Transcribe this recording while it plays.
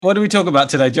What do we talk about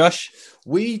today, Josh?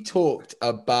 We talked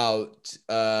about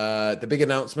the big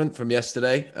announcement from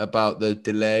yesterday about the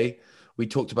delay. We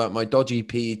talked about my dodgy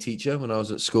PE teacher when I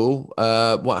was at school.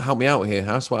 Help me out here,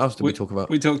 Hass. What else did we talk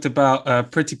about? We talked about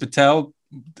Priti Patel,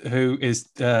 who is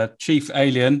the chief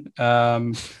alien.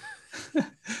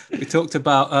 We talked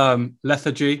about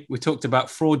lethargy. We talked about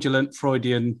fraudulent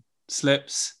Freudian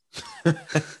slips.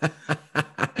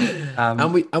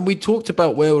 And we talked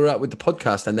about where we're at with the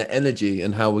podcast and the energy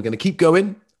and how we're going to keep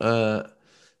going.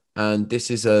 And this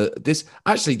has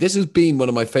been one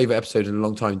of my favorite episodes in a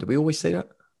long time. Do we always say that?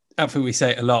 I think we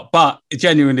say it a lot, but it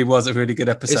genuinely was a really good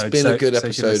episode. It's been a good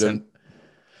episode. And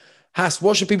Hass,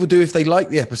 what should people do if they like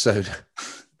the episode?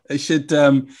 They should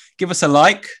give us a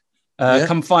like.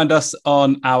 Come find us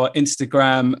on our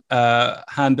Instagram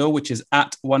handle, which is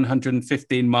at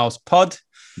 115 miles pod.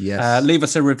 Yes. Leave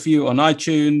us a review on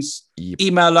iTunes. Yep.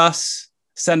 Email us.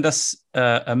 Send us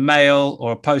a mail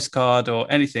or a postcard or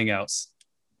anything else.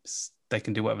 They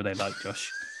can do whatever they like, Josh.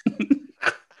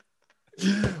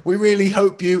 We really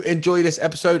hope you enjoy this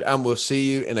episode, and we'll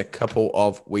see you in a couple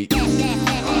of weeks.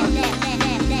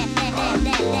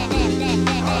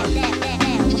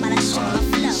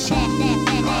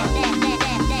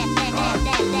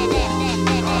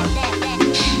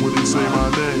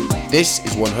 This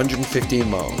is 115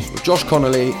 Miles with Josh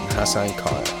Connolly and Hassan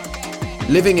Kaya.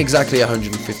 Living exactly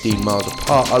 115 miles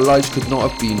apart, our lives could not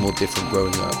have been more different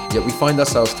growing up, yet we find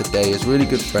ourselves today as really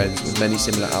good friends with many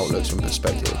similar outlooks and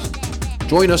perspectives.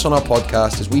 Join us on our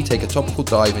podcast as we take a topical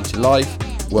dive into life,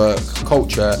 work,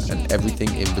 culture, and everything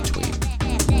in between.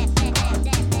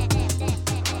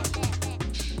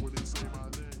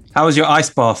 How was your ice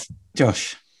bath,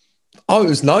 Josh? Oh, it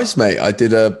was nice, mate. I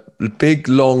did a big,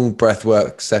 long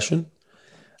breathwork session.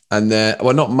 And then,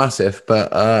 well, not massive,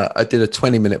 but I did a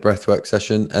 20-minute breathwork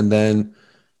session and then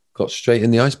got straight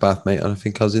in the ice bath, mate. And I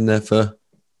think I was in there for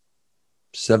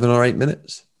 7 or 8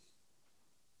 minutes.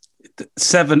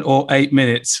 7 or 8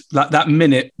 minutes. Like that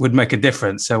minute would make a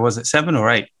difference. So was it 7 or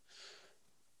 8?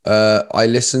 I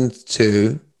listened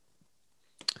to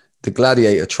the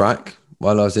Gladiator track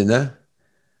while I was in there.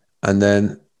 And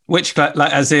then... Which,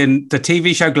 like, as in the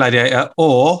TV show Gladiator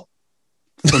or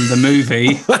from the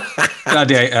movie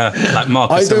Gladiator, like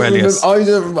Marcus Aurelius?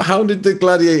 How did the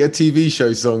Gladiator TV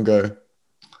show song go?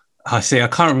 I see. I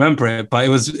can't remember it, but it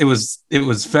was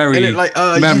very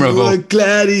memorable. You a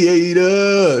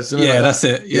gladiator. That's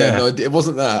it. Yeah, no, it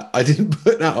wasn't that. I didn't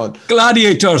put that on.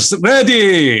 Gladiators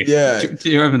ready. Yeah. Do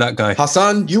you remember that guy?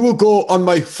 Hassan, you will go on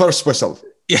my first whistle.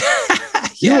 Yeah.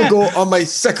 You will go on my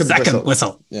second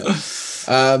whistle. Yeah.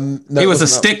 He was a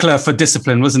stickler for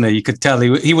discipline, wasn't he? You could tell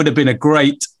he would have been a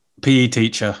great PE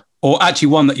teacher, or actually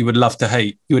one that you would love to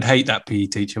hate. You would hate that PE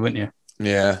teacher, wouldn't you?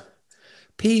 Yeah.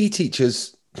 PE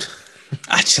teachers.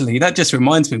 Actually, that just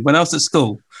reminds me. When I was at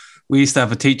school, we used to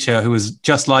have a teacher who was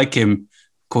just like him,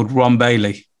 called Ron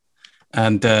Bailey,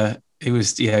 and he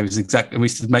was exactly. We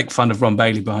used to make fun of Ron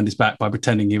Bailey behind his back by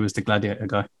pretending he was the Gladiator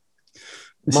guy.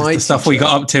 This is the stuff we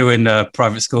got up to in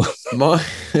private school. I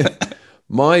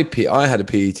had a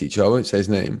PE teacher. I won't say his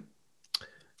name.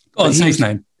 Oh, say his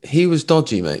name. He was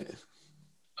dodgy, mate.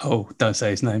 Oh, don't say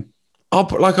his name. I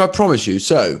promise you.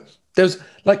 So there's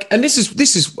and this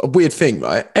is a weird thing,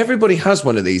 right? Everybody has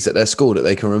one of these at their school that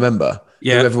they can remember.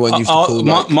 Yeah, everyone used to call.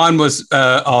 Mine was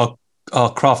our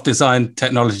craft design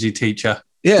technology teacher.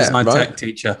 Yeah, design tech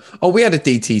teacher. Oh, we had a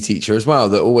DT teacher as well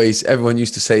that everyone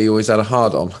used to say he always had a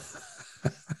hard on.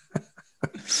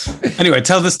 Anyway,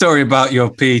 tell the story about your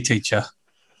PE teacher.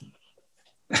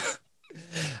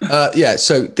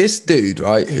 So this dude,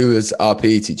 right, who was our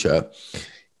PE teacher,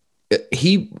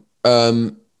 he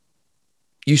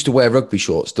used to wear rugby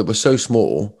shorts that were so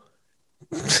small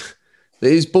that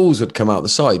his balls would come out the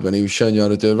side when he was showing you how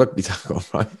to do a rugby tackle,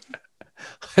 right?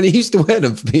 And he used to wear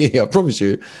them for PE, I promise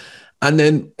you. And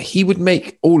then he would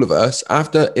make all of us,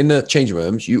 after in the changing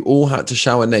rooms, you all had to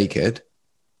shower naked.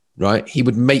 Right, he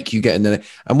would make you get in there,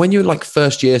 and when you're like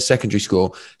first year secondary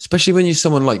school, especially when you're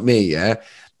someone like me,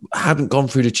 hadn't gone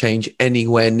through the change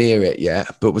anywhere near it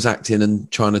yet, but was acting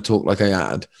and trying to talk like I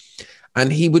had,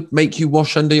 and he would make you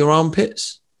wash under your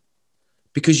armpits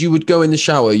because you would go in the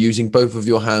shower using both of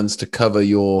your hands to cover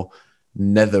your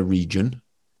nether region,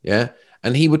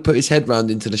 and he would put his head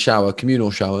round into the shower, communal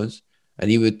showers,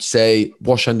 and he would say,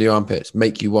 "Wash under your armpits,"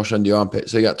 make you wash under your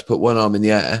armpits, so you had to put one arm in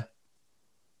the air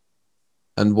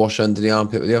and wash under the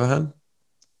armpit with the other hand.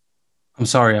 I'm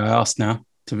sorry I asked now,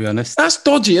 to be honest. That's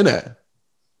dodgy, isn't it?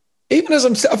 Even as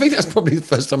I think that's probably the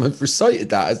first time I've recited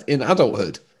that in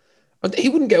adulthood. He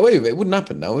wouldn't get away with it. It wouldn't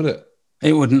happen now, would it?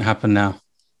 It wouldn't happen now.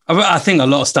 I think a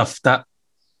lot of stuff that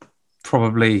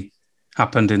probably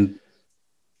happened in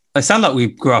They sound like we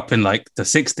grew up in like the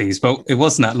 60s, but it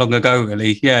wasn't that long ago,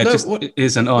 really. Yeah, No, just what, it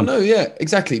isn't well, on. no, yeah,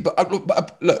 exactly. But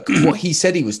look, what he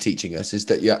said he was teaching us is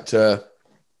that you had to,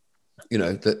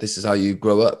 that this is how you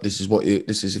grow up. This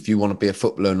is if you want to be a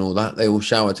footballer and all that. They all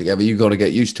shower together. You got to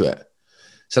get used to it.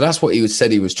 So that's what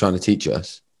said he was trying to teach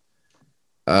us.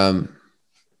 So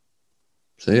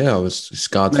yeah, I was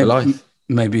scarred for life.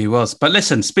 Maybe he was. But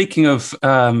listen, speaking of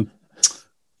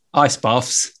ice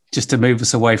baths, just to move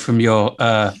us away from your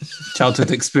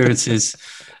childhood experiences,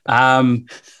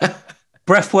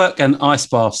 breathwork and ice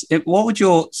baths. What would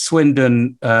your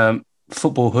Swindon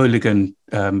football hooligan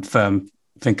firm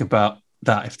think about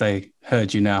that if they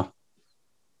heard you now?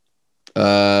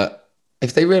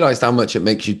 If they realised how much it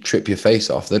makes you trip your face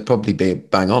off, they'd probably be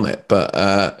bang on it.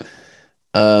 But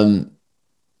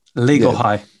legal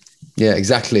high. Yeah,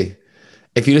 exactly.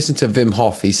 If you listen to Wim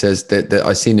Hof, he says that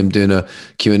I seen him doing a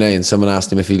Q&A and someone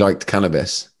asked him if he liked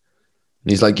cannabis.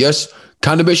 And he's like, yes,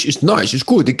 cannabis is nice. It's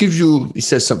good. It gives you, he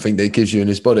says something that it gives you in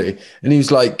his body. And he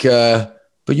was like, but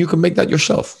you can make that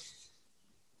yourself.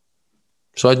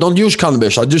 So I don't use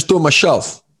cannabis. I just do it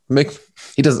myself.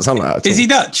 He doesn't sound like that. Is he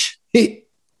Dutch? Yeah,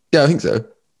 I think so.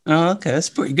 Oh, okay. That's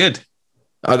pretty good.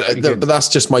 But that's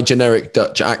just my generic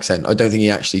Dutch accent. I don't think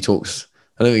he actually talks.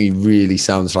 I don't think he really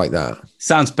sounds like that.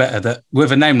 Sounds better that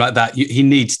with a name like that, he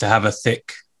needs to have a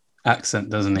thick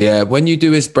accent, doesn't he? Yeah, when you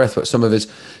do his breathwork, some of his...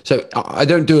 So I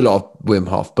don't do a lot of Wim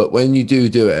Hof, but when you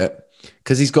do it,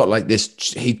 because he's got like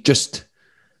this, he just,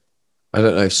 I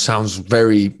don't know, sounds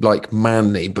very like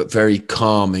manly, but very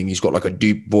calming. He's got like a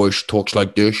deep voice, talks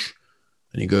like this.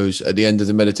 And he goes, at the end of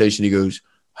the meditation, he goes,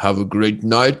 have a great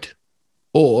night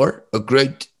or a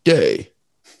great day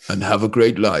and have a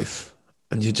great life.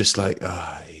 And you're just like,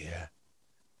 yeah,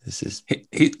 this is...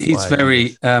 He's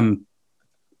very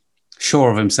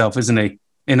sure of himself, isn't he?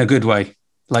 In a good way.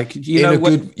 Like,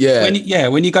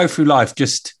 when you go through life,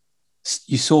 just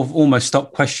you sort of almost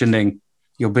stop questioning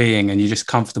your being and you're just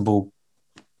comfortable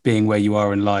being where you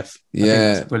are in life. I think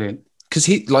it's brilliant. Because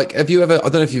I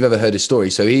don't know if you've ever heard his story.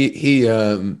 So he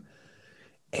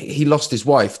lost his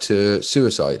wife to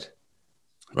suicide,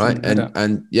 right?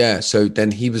 And so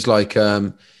then he was like,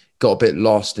 got a bit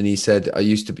lost, and he said,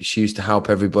 she used to help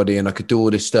everybody and I could do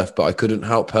all this stuff, but I couldn't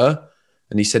help her.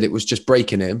 And he said it was just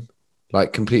breaking him,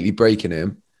 like completely breaking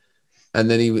him. And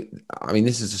then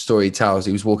this is the story he tells.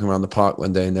 He was walking around the park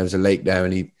one day and there was a lake there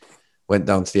and he went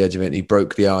down to the edge of it and he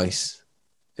broke the ice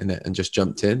in it and just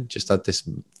jumped in, just had this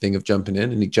thing of jumping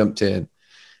in, and he jumped in. And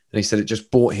he said it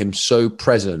just brought him so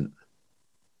present.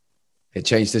 It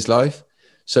changed his life.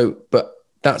 So, but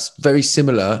that's very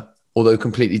similar, although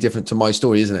completely different to my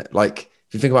story, isn't it? Like,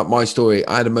 if you think about my story,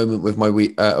 I had a moment with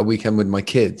a weekend with my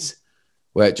kids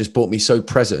where it just brought me so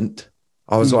present.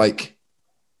 I was like,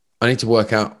 I need to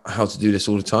work out how to do this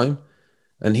all the time.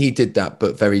 And he did that,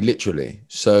 but very literally.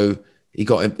 So he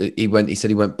said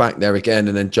he went back there again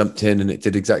and then jumped in and it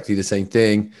did exactly the same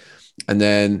thing. And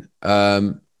then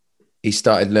he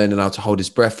started learning how to hold his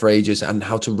breath for ages and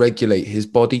how to regulate his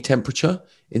body temperature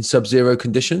in sub-zero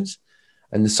conditions.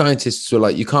 And the scientists were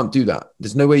like, you can't do that.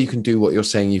 There's no way you can do what you're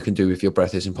saying you can do with your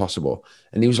breath. It's impossible.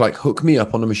 And he was like, hook me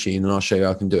up on a machine and I'll show you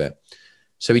how I can do it.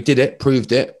 So he did it,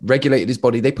 proved it, regulated his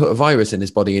body. They put a virus in his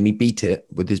body and he beat it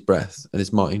with his breath and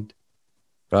his mind,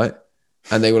 right?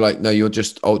 And they were like, no, you're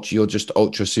just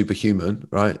ultra superhuman,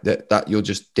 right? That you're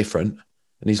just different.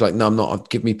 And he's like, no, I'm not.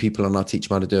 Give me people and I'll teach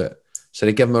them how to do it. So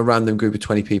they gave him a random group of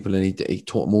 20 people and he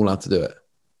taught them all how to do it.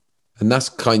 And that's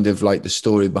kind of like the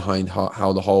story behind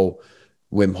how the whole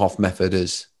Wim Hof method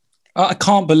is. I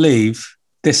can't believe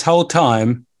this whole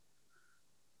time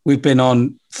we've been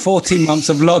on 14 months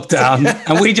of lockdown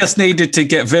and we just needed to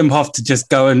get Wim Hof to just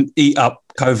go and eat up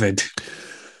COVID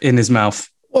in his mouth.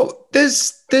 Well, there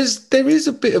is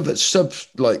a bit of a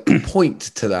point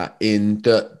to that in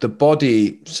the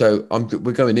body. So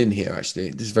we're going in here,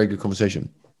 actually. This is a very good conversation.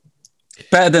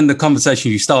 Better than the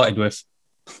conversation you started with.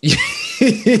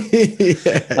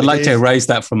 I'd like to erase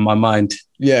that from my mind.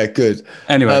 Yeah, good.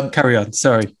 Anyway, carry on.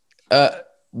 Sorry.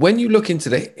 When you look into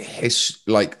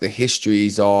the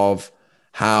histories of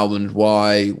how and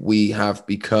why we have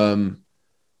become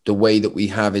the way that we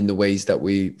have in the ways that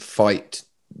we fight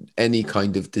any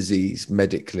kind of disease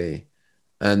medically,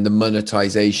 and the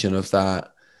monetization of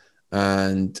that,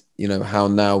 and how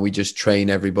now we just train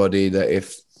everybody that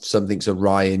if something's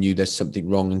awry in you, there's something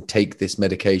wrong, and take this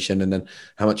medication, and then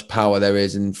how much power there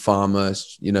is in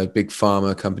pharma, big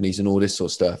pharma companies and all this sort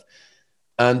of stuff.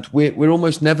 And we're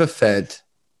almost never fed,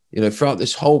 throughout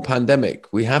this whole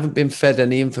pandemic, we haven't been fed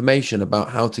any information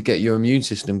about how to get your immune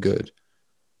system good.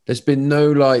 There's been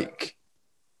no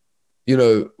you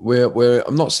know,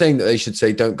 I'm not saying that they should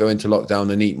say don't go into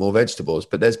lockdown and eat more vegetables,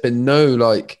 but there's been no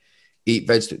like eat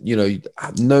vegetables, you know,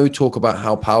 no talk about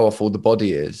how powerful the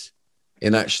body is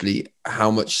in actually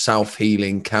how much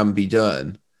self-healing can be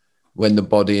done when the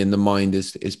body and the mind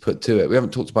is put to it. We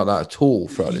haven't talked about that at all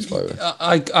throughout this virus.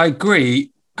 I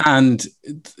agree. And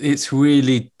it's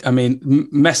really, I mean,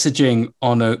 messaging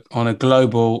on a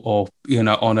global or, you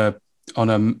know, on a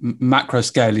macro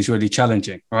scale is really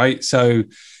challenging, right? So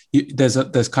there's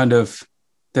the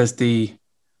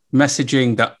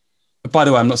messaging that, by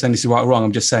the way, I'm not saying this is right or wrong.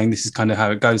 I'm just saying this is kind of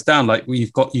how it goes down. Like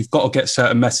you've got to get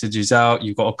certain messages out.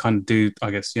 You've got to kind of do,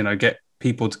 I guess, you know, get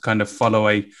people to kind of follow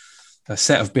a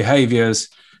set of behaviors.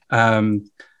 And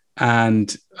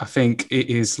I think it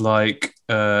is like,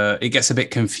 it gets a bit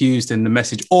confused in the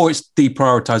message, or it's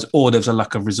deprioritized, or there's a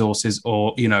lack of resources,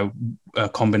 or, you know, a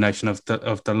combination of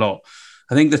the lot.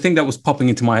 I think the thing that was popping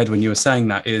into my head when you were saying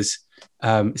that is,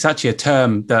 it's actually a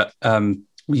term that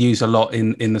we use a lot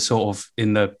in the sort of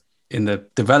in the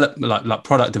development, like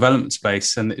product development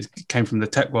space, and it came from the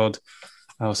tech world.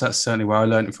 So that's certainly where I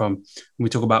learned it from. When we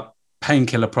talk about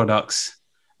painkiller products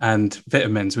and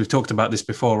vitamins, we've talked about this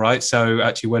before, right? So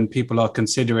actually, when people are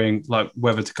considering like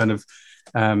whether to kind of,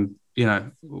 you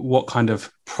know, what kind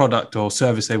of product or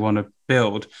service they want to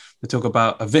build, they talk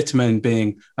about a vitamin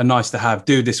being a nice to have.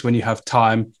 Do this when you have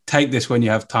time. Take this when you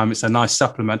have time. It's a nice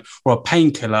supplement. Or a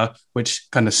painkiller, which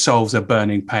kind of solves a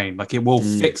burning pain. Like it will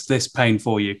fix this pain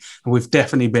for you. And we've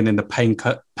definitely been in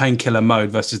the painkiller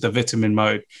mode versus the vitamin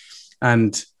mode.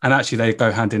 And actually they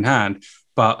go hand in hand.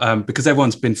 But because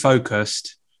everyone's been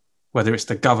focused, whether it's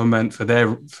the government for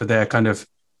their kind of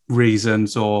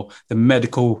reasons, or the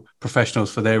medical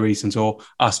professionals for their reasons, or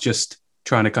us just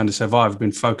trying to kind of survive, we've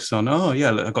been focused on, oh yeah,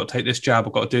 look, I've got to take this jab,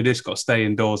 I've got to do this, got to stay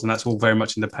indoors. And that's all very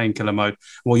much in the painkiller mode.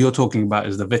 What you're talking about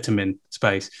is the vitamin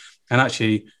space. And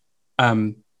actually,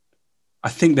 I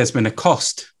think there's been a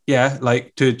cost,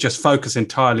 like to just focus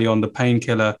entirely on the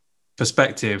painkiller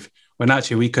perspective, when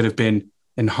actually we could have been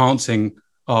enhancing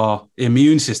our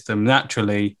immune system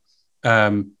naturally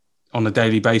on a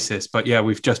daily basis. But yeah,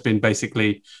 we've just been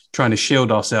basically trying to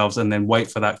shield ourselves and then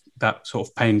wait for that sort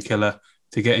of painkiller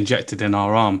to get injected in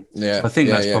our arm. Yeah, so I think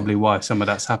that's probably why some of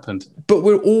that's happened. But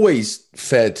we're always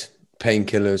fed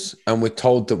painkillers and we're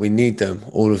told that we need them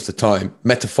all of the time.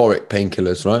 Metaphoric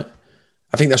painkillers, right?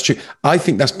 I think that's true. I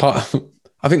think that's part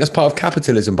of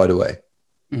capitalism, by the way.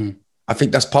 I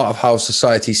think that's part of how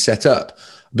society's set up.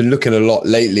 I've been looking a lot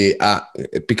lately at,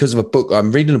 because of a book,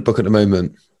 I'm reading a book at the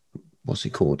moment. What's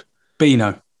it called?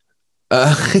 Beano.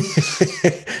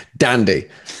 Dandy.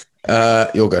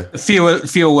 You'll go.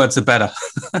 Fewer words are better.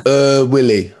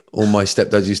 Willie, or my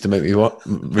stepdad used to make me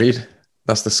read.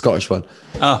 That's the Scottish one.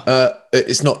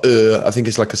 It's not. I think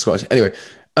it's like a Scottish. Anyway,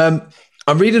 I'm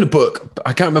reading a book.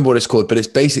 I can't remember what it's called, but it's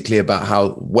basically about how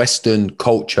Western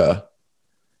culture,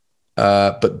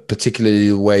 but particularly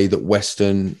the way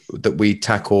that we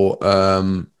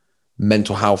tackle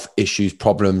mental health issues,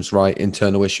 problems, right,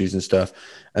 internal issues and stuff,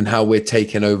 and how we're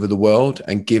taking over the world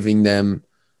and giving them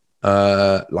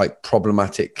like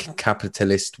problematic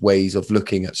capitalist ways of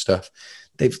looking at stuff.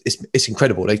 It's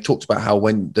incredible. They've talked about how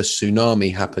when the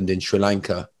tsunami happened in Sri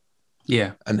Lanka,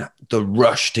 and the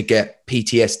rush to get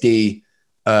PTSD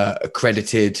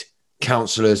accredited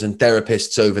counselors and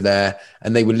therapists over there,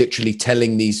 and they were literally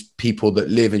telling these people that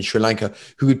live in Sri Lanka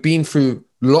who had been through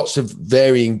lots of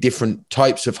varying different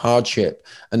types of hardship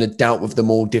and had dealt with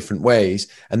them all different ways,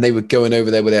 and they were going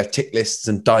over there with their tick lists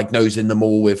and diagnosing them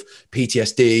all with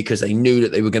PTSD because they knew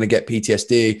that they were going to get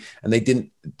PTSD,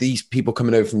 and these people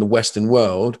coming over from the Western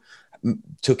world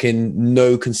took in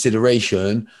no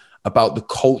consideration about the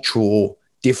cultural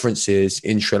differences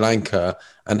in Sri Lanka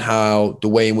and how the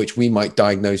way in which we might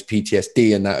diagnose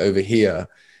PTSD and that over here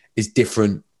is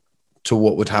different to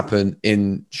what would happen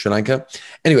in Sri Lanka.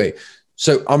 Anyway,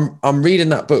 so I'm reading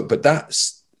that book, but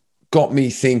that's got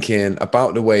me thinking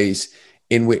about the ways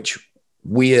in which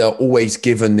we are always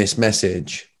given this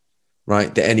message,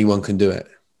 right? That anyone can do it.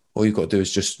 All you've got to do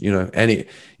is just,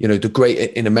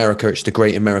 in America, it's the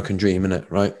great American dream, isn't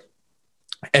it? Right?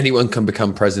 Anyone can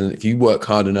become president. If you work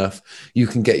hard enough, you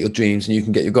can get your dreams and you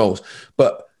can get your goals.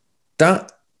 But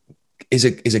that is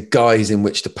a guise in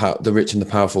which the rich and the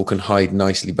powerful can hide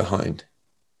nicely behind.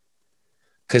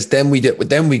 Because then we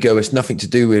go, it's nothing to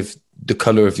do with the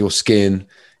color of your skin,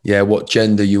 what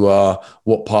gender you are,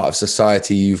 what part of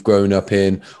society you've grown up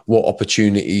in, what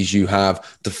opportunities you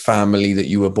have, the family that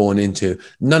you were born into.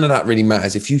 None of that really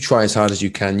matters. If you try as hard as you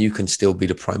can still be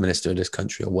the prime minister of this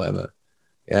country or whatever.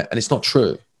 Yeah, and it's not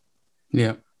true.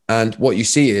 Yeah. And what you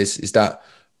see is that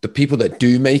the people that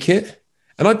do make it,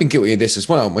 And I've been guilty of this as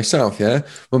well myself. Yeah.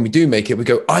 When we do make it, we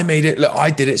go, I made it. Look,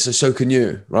 I did it. So can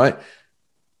you. Right.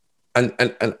 And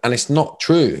it's not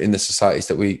true in the societies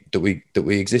that we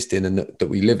exist in and that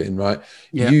we live in. Right.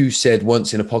 Yeah. You said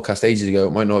once in a podcast ages ago,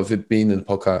 it might not have been in the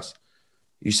podcast.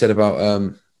 You said about,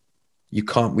 we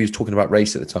were talking about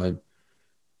race at the time.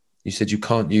 You said you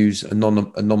can't use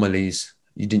anomalies.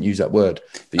 You didn't use that word.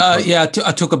 I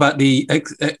talk about the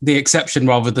exception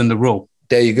rather than the rule.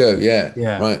 There you go. Yeah.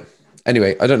 Yeah. Right.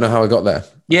 Anyway, I don't know how I got there.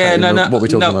 Yeah. No. What we're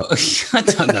talking about. I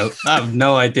don't know. I have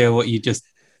no idea what you just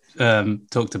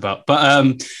talked about.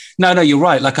 But no, you're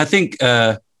right. Like I think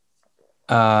the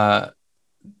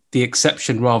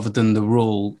exception rather than the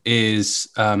rule is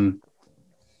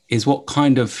what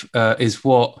kind of is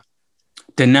what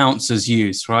denouncers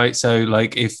use, right? So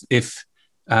like if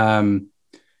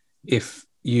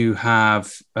you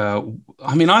have, I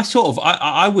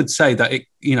would say that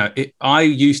I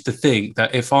used to think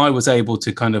that if I was able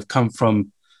to kind of come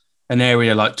from an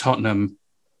area like Tottenham,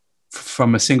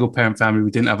 from a single parent family,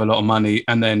 we didn't have a lot of money,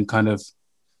 and then kind of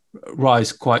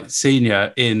rise quite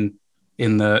senior in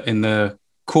the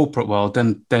corporate world,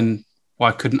 then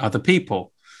why couldn't other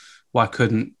people? Why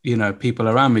couldn't, people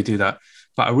around me do that?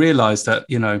 But I realized that,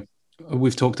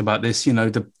 we've talked about this,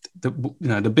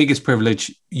 the biggest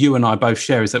privilege you and I both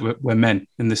share is that we're men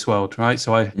in this world, right?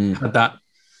 So I had that.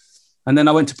 And then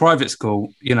I went to private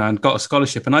school, and got a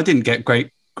scholarship, and I didn't get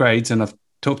great grades. And I've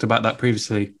talked about that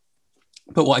previously.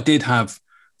 But what I did have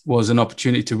was an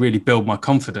opportunity to really build my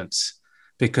confidence,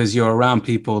 because you're around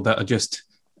people that are just,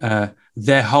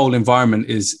 their whole environment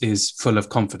is full of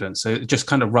confidence. So it just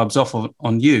kind of rubs off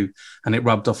on you, and it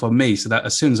rubbed off on me. So that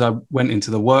as soon as I went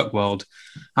into the work world,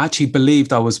 I actually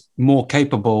believed I was more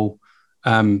capable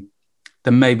than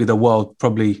maybe the world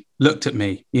probably looked at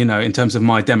me, in terms of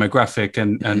my demographic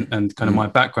and kind of my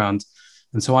background.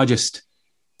 And so I just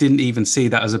didn't even see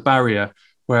that as a barrier.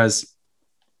 Whereas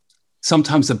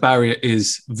sometimes the barrier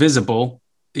is visible,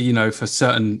 for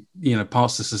certain,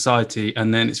 parts of society,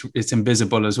 and then it's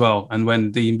invisible as well. And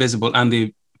when the invisible and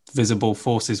the visible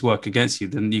forces work against you,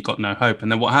 then you've got no hope.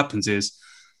 And then what happens is,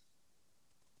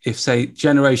 if say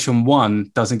generation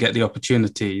 1 doesn't get the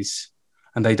opportunities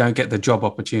and they don't get the job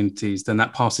opportunities, then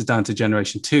that passes down to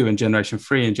generation 2 and generation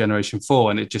 3 and generation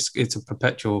 4. And it's a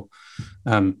perpetual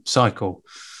cycle.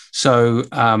 So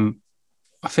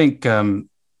I think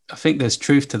there's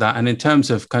truth to that. And in terms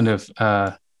of kind of,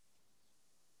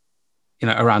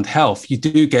 around health, you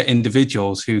do get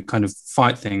individuals who kind of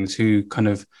fight things, who kind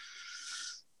of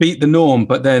beat the norm.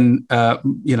 But then, a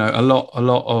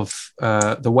lot of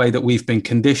the way that we've been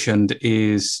conditioned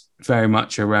is very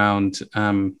much around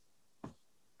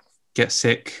get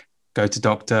sick, go to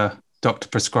doctor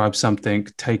prescribes something,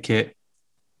 take it,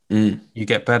 you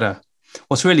get better.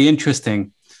 What's really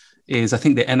interesting is I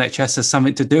think the NHS has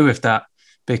something to do with that,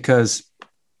 because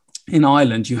in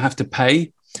Ireland you have to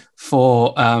pay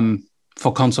for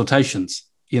consultations,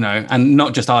 and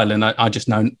not just Ireland. I just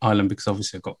know Ireland because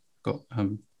obviously I've got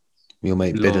your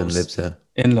mate Biden lives there.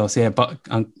 In-laws, yeah, but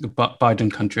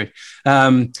Biden country.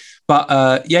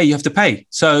 You have to pay.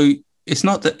 So it's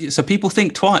not that. So people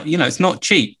think twice. It's not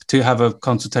cheap to have a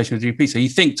consultation with a GP. So you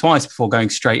think twice before going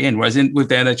straight in. Whereas with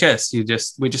the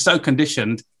NHS, we're just so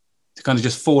conditioned to kind of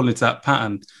just fall into that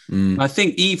pattern. And I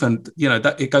think even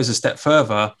that it goes a step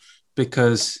further,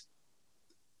 because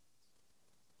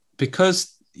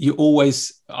you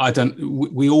always,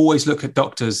 we always look at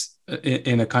doctors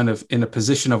in a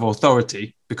position of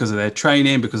authority because of their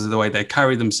training, because of the way they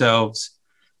carry themselves.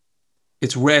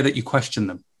 It's rare that you question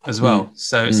them as well.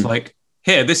 So it's like,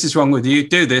 here, this is wrong with you,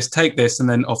 do this, take this, and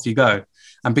then off you go.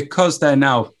 And because they're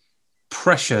now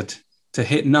pressured to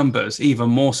hit numbers, even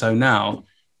more so now,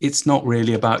 it's not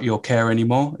really about your care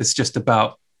anymore. It's just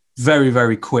about very,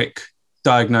 very quick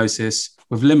diagnosis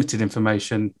with limited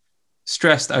information,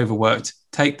 stressed, overworked.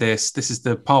 Take this. This is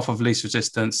the path of least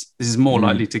resistance. This is more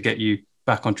likely to get you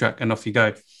back on track, and off you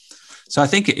go. So I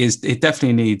think it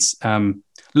definitely needs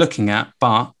looking at,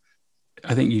 but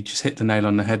I think you just hit the nail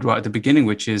on the head right at the beginning,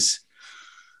 which is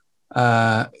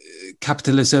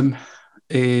capitalism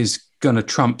is going to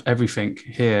trump everything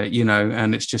here,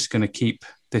 and it's just going to keep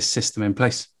this system in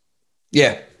place.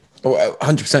 Yeah,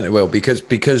 100% it will, because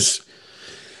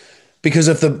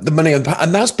of the money, and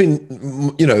that's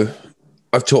been,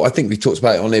 I think we talked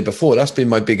about it on here before. That's been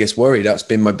my biggest worry. That's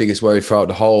been my biggest worry throughout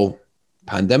the whole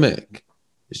pandemic.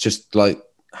 It's just like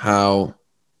how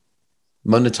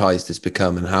monetized it's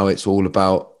become, and how it's all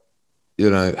about,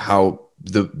 how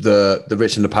the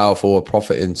rich and the powerful are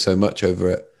profiting so much over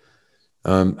it.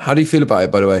 How do you feel about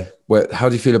it, by the way? How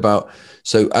do you feel about?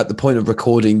 So at the point of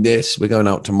recording this, we're going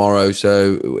out tomorrow.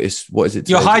 So what is it?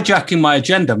 You're hijacking my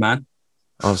agenda, man.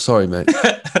 Oh, sorry, mate.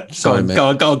 Sorry, mate. Go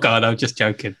on. I'm just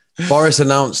joking. Boris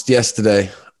announced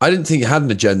yesterday. I didn't think you had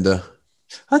an agenda.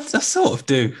 I sort of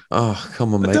do. Oh,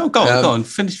 come on, mate. Go on.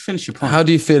 Finish your point. How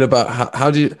do you feel about how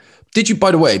do you? Did you?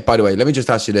 By the way, let me just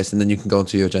ask you this, and then you can go on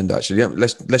to your agenda. Actually, yeah,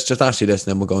 let's just ask you this,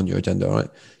 and then we'll go on your agenda. All right?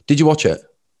 Did you watch it?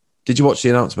 Did you watch the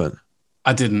announcement?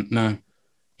 I didn't. No.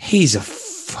 He's a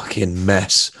fucking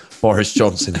mess. Boris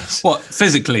Johnson is. What,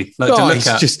 physically? Like, to look he's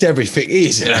at? just everything.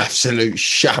 He's an absolute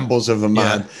shambles of a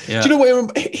man. Yeah. Do you know where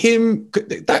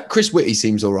that Chris Whitty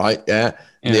seems all right? Yeah.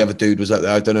 And the other dude was out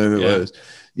there. I don't know who it was.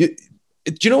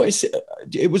 Do you know what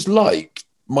it was like?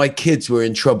 My kids were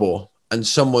in trouble and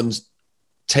someone's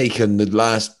taken the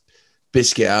last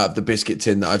biscuit out of the biscuit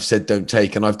tin that I've said don't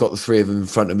take. And I've got the three of them in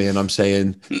front of me and I'm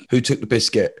saying, who took the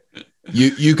biscuit?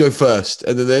 You go first.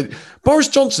 And then Boris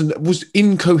Johnson was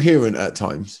incoherent at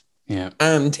times. Yeah.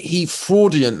 And he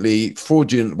fraudulent,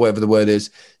 whatever the word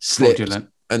is, slipped. Fraudulent.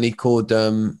 And he called,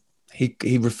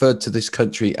 he referred to this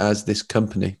country as this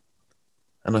company.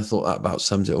 And I thought that about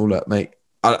sums it all up, mate.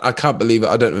 I can't believe it.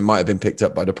 I don't know. It might have been picked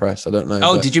up by the press. I don't know.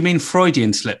 Oh, did you mean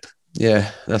Freudian slip?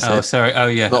 Yeah, that's it. Oh, sorry. Oh,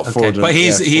 yeah. Not fraudulent. But he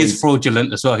is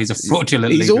fraudulent as well. He's a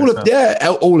fraudulent He's leader all of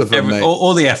all of them, mate.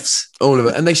 All the Fs. All of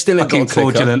it. And they still ain't got a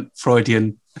fraudulent,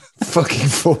 Freudian. Fucking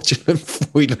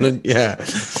fraudulent, yeah.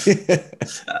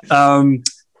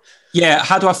 Yeah,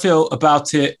 how do I feel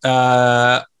about it?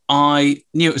 I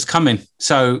knew it was coming,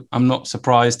 so I'm not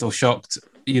surprised or shocked.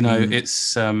 You know,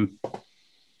 it's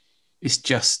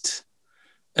just,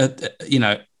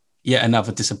 yet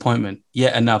another disappointment,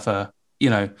 yet another,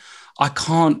 I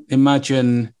can't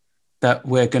imagine that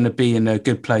we're going to be in a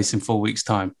good place in 4 weeks'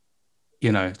 time.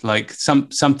 Like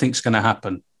something's going to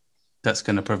happen that's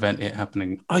going to prevent it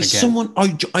happening again.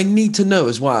 I need to know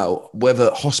as well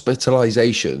whether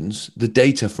hospitalizations, the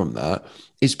data from that,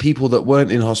 is people that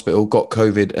weren't in hospital, got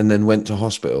COVID and then went to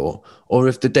hospital, or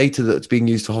if the data that's being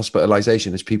used for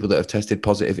hospitalization is people that have tested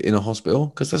positive in a hospital,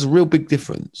 because there's a real big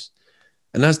difference.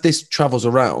 And as this travels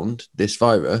around, this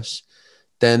virus,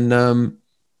 then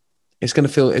it's going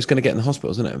to get in the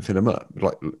hospitals, isn't it, and fill them up,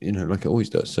 like it always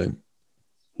does. So,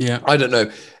 yeah, I don't know.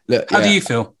 Look, how do you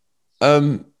feel?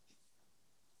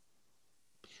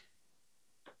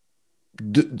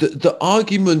 The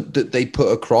argument that they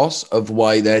put across of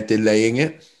why they're delaying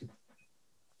it,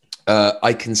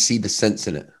 I can see the sense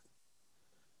in it.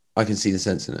 I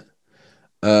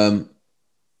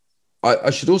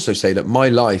should also say that my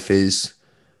life is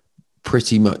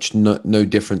pretty much no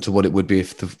different to what it would be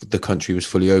if the country was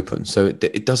fully open. So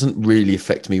it doesn't really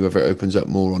affect me whether it opens up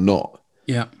more or not.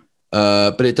 Yeah.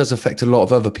 But it does affect a lot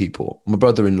of other people. My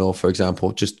brother-in-law, for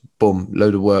example, just boom,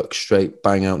 load of work straight,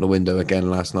 bang out the window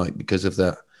again last night because of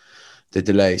the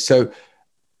delay. So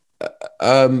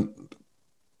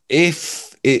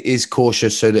if it is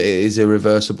cautious so that it is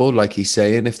irreversible, like he's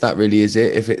saying, if that really is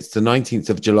it, if it's the 19th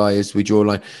of July as we draw a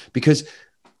line, because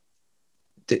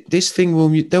this thing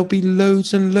there'll be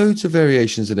loads and loads of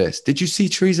variations of this. Did you see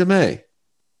Theresa May?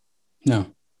 No.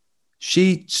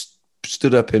 She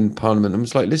stood up in Parliament and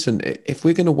was like, listen, if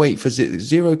we're going to wait for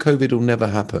zero COVID will never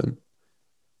happen.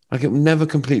 Like, it will never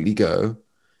completely go.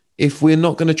 If we're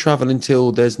not going to travel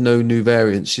until there's no new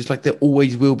variants, she's like, there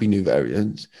always will be new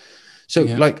variants. So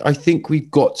I think we've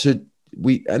got to,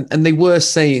 and they were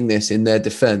saying this in their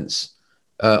defense,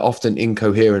 often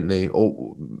incoherently,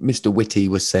 or Mr. Whitty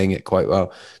was saying it quite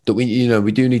well, that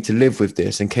we do need to live with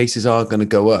this and cases are going to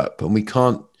go up, and we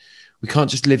can't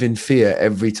just live in fear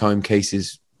every time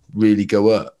cases really go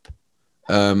up.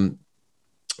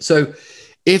 So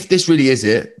if this really is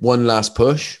it, one last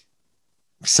push,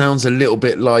 sounds a little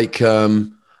bit like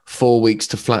 4 weeks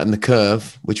to flatten the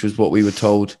curve, which was what we were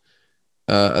told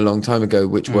a long time ago,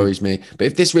 which worries me. But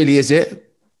if this really is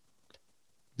it,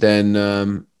 then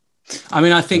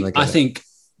I think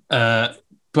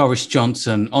Boris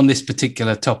Johnson on this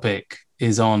particular topic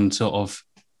is on sort of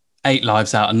 8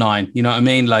 lives out of 9. You know what I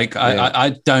mean? Like,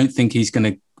 I don't think he's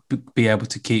going to be able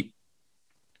to keep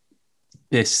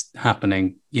this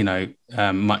happening,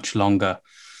 much longer.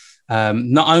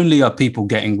 Not only are people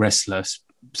getting restless,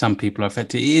 some people are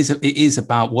affected. It is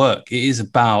about work. It is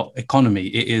about economy.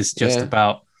 It is just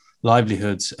about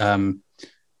livelihoods.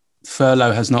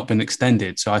 Furlough has not been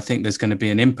extended, so I think there's going to be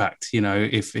an impact.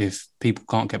 If people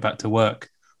can't get back to work,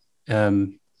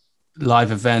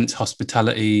 live events,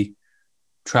 hospitality,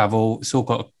 travel, it's all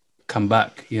got to come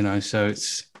back. So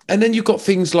it's. And then you've got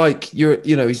things like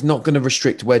he's not going to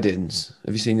restrict weddings.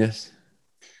 Have you seen this?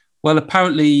 Well,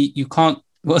 apparently you can't.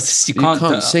 You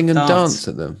can't sing and dance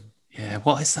at them. Yeah,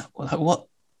 what is that? What?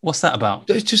 What's that about?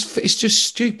 It's just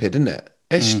stupid, isn't it?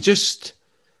 It's just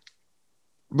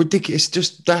ridiculous.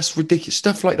 That's ridiculous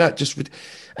stuff like that.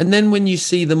 And then when you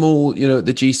see them all, you know, at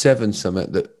the G7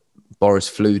 summit that Boris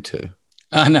flew to,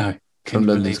 I know. Can from you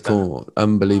London to believe that? Cornwall,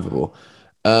 unbelievable.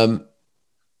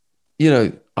 You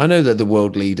know, I know they're the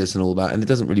world leaders and all that, and it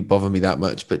doesn't really bother me that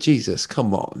much. But Jesus,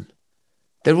 come on,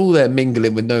 they're all there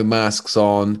mingling with no masks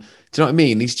on. Do you know what I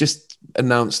mean? He's just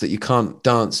announced that you can't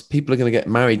dance. People are going to get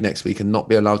married next week and not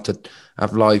be allowed to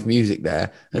have live music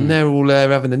there, and they're all there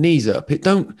having their knees up.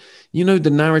 You know, the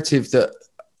narrative that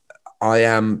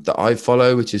I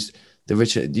follow, which is the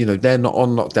rich. You know, they're not on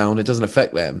lockdown. It doesn't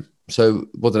affect them. So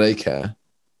what do they care?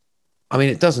 I mean,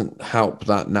 it doesn't help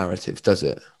that narrative, does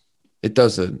it? It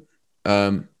doesn't.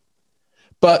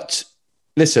 But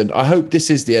listen, I hope this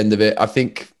is the end of it. I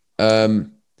think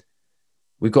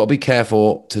we've got to be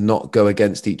careful to not go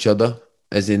against each other,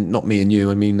 as in not me and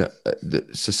you. I mean, the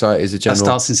society as a general. That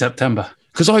starts in September.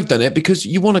 Because I've done it because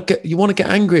you want to get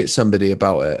angry at somebody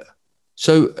about it.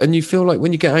 So, and you feel like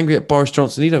when you get angry at Boris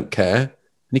Johnson, he don't care and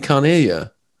he can't hear you.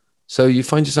 So you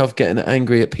find yourself getting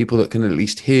angry at people that can at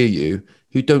least hear you,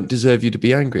 who don't deserve you to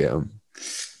be angry at them.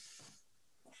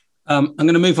 I'm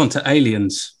going to move on to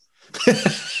aliens.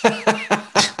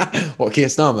 What, Keir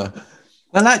Starmer?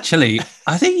 Well, actually,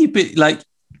 I think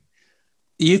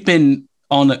you've been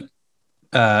on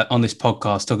this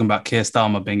podcast talking about Keir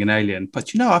Starmer being an alien,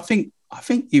 but you know, I think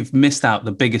you've missed out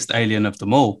the biggest alien of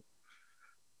them all,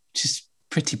 which is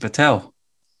Priti Patel.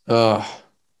 Oh.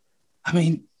 I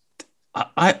mean,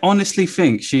 I honestly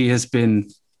think she has been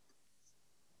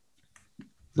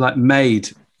like made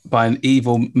by an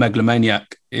evil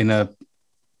megalomaniac in a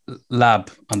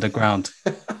lab underground.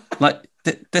 Like,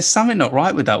 there's something not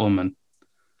right with that woman.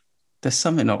 There's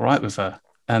something not right with her.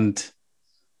 And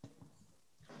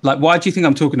like, why do you think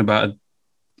I'm talking about her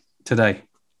today?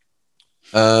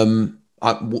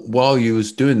 While you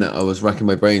was doing that, I was racking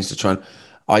my brains to try and.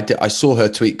 I saw her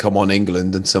tweet come on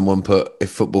England, and someone put,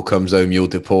 "If football comes home, you'll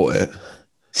deport it."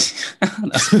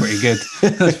 That's pretty good.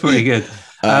 That's pretty good.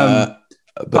 But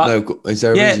no, is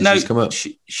there a reason she's come up?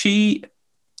 She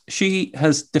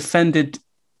has defended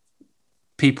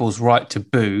people's right to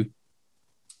boo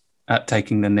at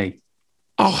taking the knee.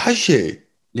 Oh, has she?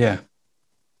 Yeah.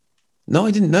 No,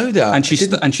 I didn't know that. And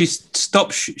she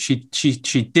stopped. She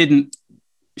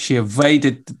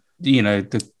evaded, you know,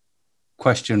 the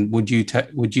question. Would you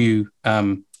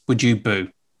boo?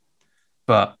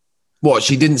 But what,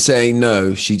 she didn't say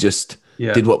no. She just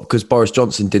did what? Because Boris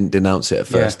Johnson didn't denounce it at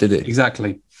first, did he?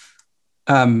 Exactly.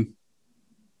 What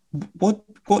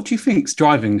do you think's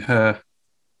driving her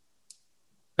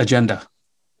agenda?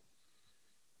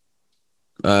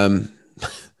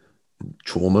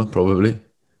 Trauma, probably.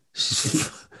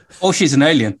 She's an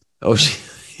alien.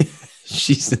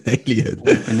 She's an alien.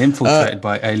 Been infiltrated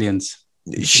by aliens.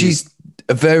 She's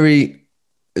a very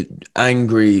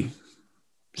angry,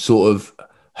 sort of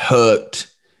hurt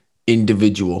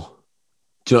individual.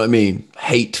 Do you know what I mean?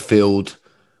 Hate-filled,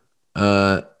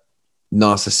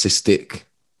 narcissistic,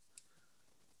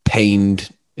 pained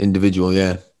individual.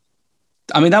 Yeah.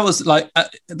 I mean, that was like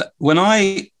when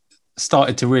I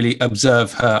started to really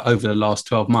observe her over the last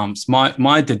 12 months.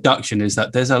 My deduction is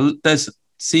that there's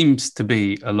seems to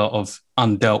be a lot of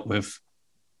undealt with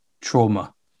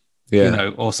trauma, you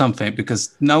know, or something,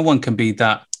 because no one can be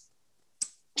that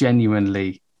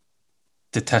genuinely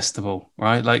detestable,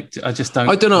 right? Like, I just don't.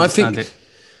 I don't know.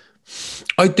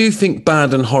 I do think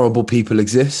bad and horrible people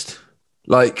exist.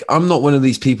 Like, I'm not one of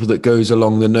these people that goes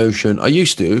along the notion. I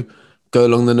used to go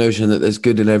along the notion that there's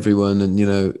good in everyone, and you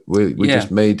know, we're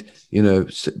just made. You know,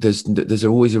 there's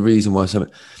always a reason why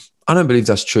something. I don't believe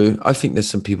that's true. I think there's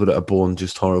some people that are born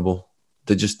just horrible.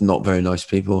 They're just not very nice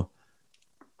people.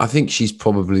 I think she's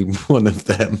probably one of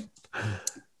them.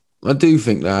 I do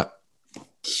think that.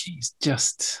 She's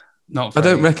just not. I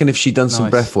don't reckon if she'd done some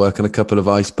breath work and a couple of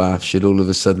ice baths, she'd all of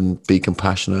a sudden be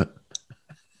compassionate.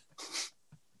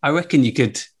 I reckon you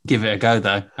could give it a go,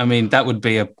 though. I mean, that would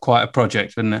be quite a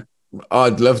project, wouldn't it?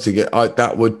 I'd love to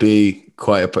that would be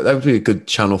a good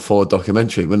Channel 4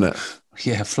 documentary, wouldn't it?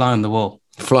 Yeah, fly on the wall.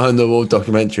 Fly on the wall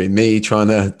documentary. Me trying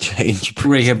to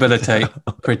rehabilitate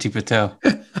Priti Patel.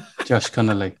 Josh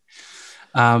Connolly.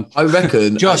 I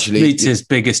reckon Josh meets his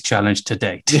biggest challenge to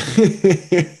date.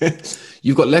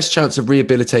 You've got less chance of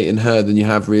rehabilitating her than you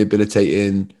have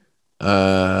rehabilitating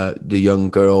the young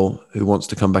girl who wants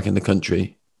to come back in the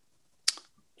country.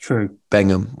 True.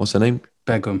 Begum. What's her name?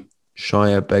 Begum.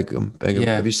 Shia Begum.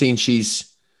 Yeah. Have you seen what's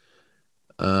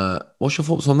your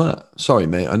thoughts on that? Sorry,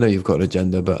 mate. I know you've got an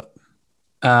agenda, but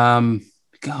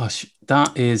gosh,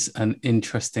 that is an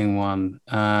interesting one.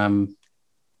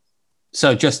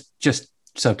 So just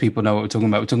so people know what we're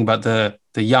talking about the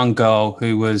young girl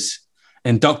who was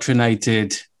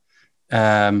indoctrinated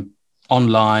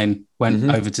online, went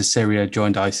over to Syria,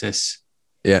 joined ISIS.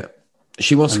 Yeah.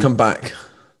 She wants to come back.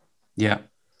 Yeah.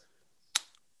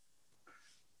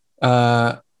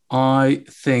 I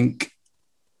think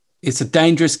it's a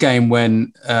dangerous game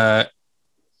when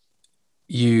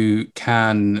you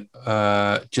can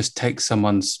just take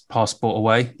someone's passport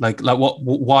away. Like what?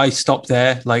 Why stop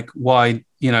there? Like why?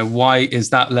 Why is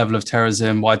that level of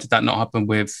terrorism? Why did that not happen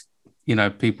with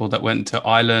people that went to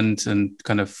Ireland and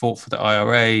kind of fought for the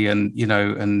IRA and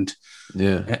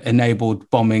enabled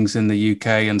bombings in the UK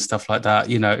and stuff like that?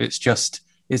 It's just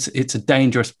it's a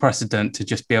dangerous precedent to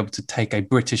just be able to take a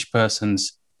British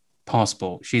person's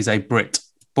passport. She's a Brit,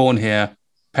 born here.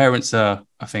 Parents are,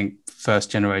 I think, first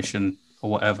generation or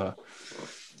whatever.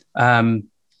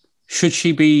 Should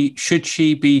she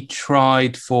be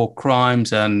tried for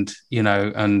crimes and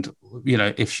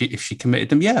if she committed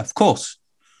them? Yeah, of course.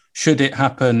 Should it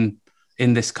happen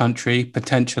in this country?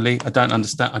 Potentially. I don't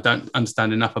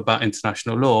understand enough about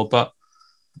international law, but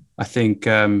I think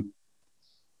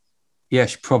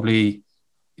she probably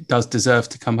does deserve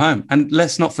to come home. And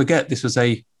let's not forget, this was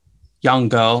a young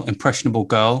girl, impressionable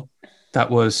girl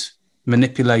that was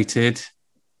manipulated,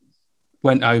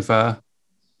 went over,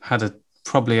 had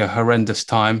probably a horrendous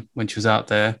time when she was out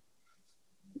there.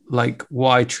 Like,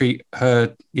 why treat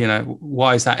her,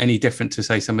 why is that any different to,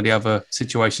 say, some of the other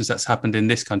situations that's happened in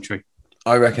this country?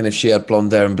 I reckon if she had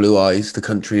blonde hair and blue eyes, the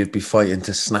country would be fighting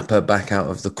to snap her back out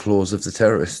of the claws of the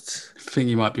terrorists. I think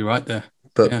you might be right there.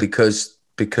 But because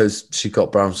she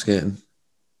got brown skin,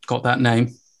 got that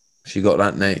name,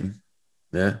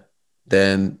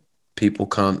 then people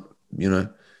can't,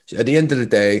 at the end of the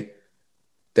day,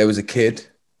 there was a kid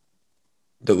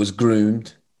that was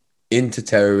groomed into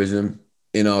terrorism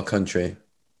in our country.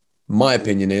 My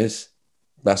opinion is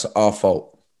that's our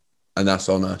fault and that's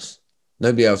on us.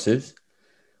 Nobody else's.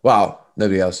 Well,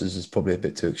 nobody else's is probably a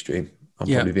bit too extreme. I'm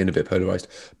probably being a bit polarized,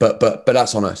 but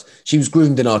that's on us. She was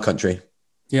groomed in our country.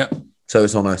 Yeah. So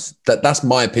it's on us. That's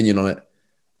my opinion on it.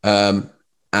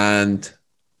 And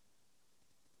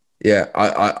yeah,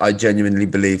 I genuinely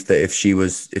believe that if she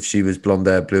was blonde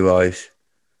hair, blue eyes,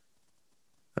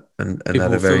 and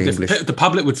had a very English, the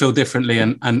public would feel differently,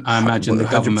 and I imagine 100%. The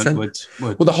government would.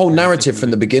 Well, the whole narrative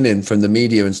from the beginning, from the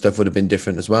media and stuff, would have been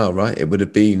different as well, right? It would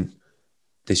have been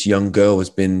this young girl has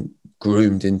been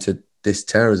groomed into this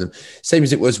terrorism, same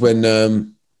as it was when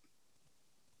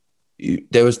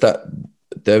there was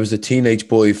a teenage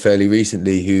boy fairly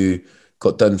recently who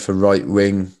got done for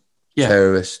right-wing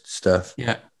terrorist stuff.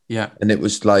 Yeah. Yeah. And it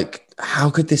was like,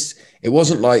 how could this? It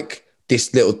wasn't like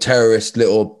this little terrorist,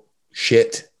 little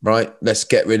shit, right? Let's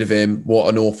get rid of him. What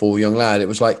an awful young lad. It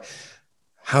was like,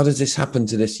 how does this happen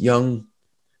to this young,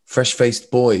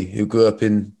 fresh-faced boy who grew up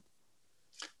in?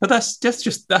 But that's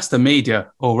the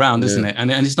media all round, isn't it?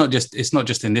 And it's not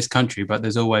just in this country, but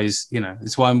there's always,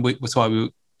 it's why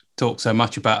we talk so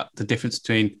much about the difference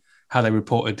between how they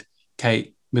reported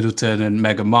Kate Middleton and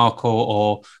Meghan Markle,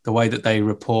 or the way that they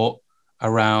report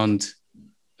around,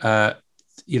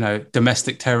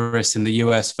 domestic terrorists in the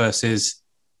US versus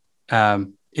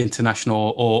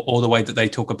international, or the way that they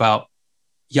talk about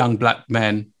young black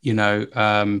men.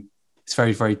 It's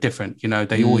very, very different.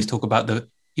 They always talk about the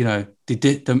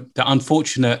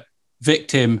unfortunate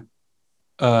victim,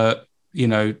 that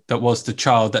was the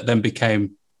child that then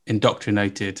became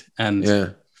indoctrinated,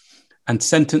 and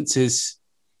sentences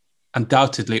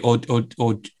undoubtedly, or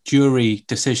jury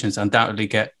decisions undoubtedly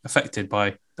get affected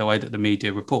by the way that the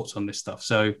media reports on this stuff.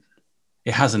 So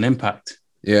it has an impact.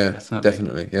 Yeah,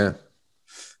 definitely. Yeah.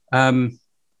 I mean,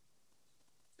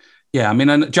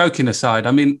 and joking aside,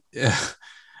 I mean,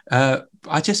 I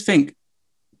just think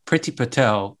Priti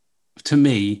Patel, to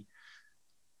me,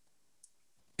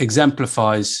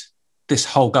 exemplifies this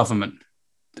whole government.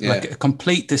 Like a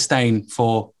complete disdain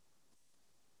for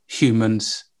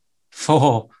humans,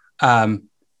 for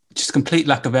just complete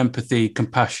lack of empathy,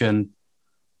 compassion,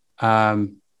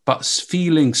 but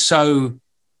feeling so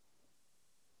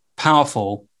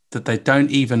powerful that they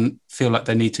don't even feel like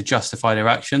they need to justify their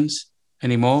actions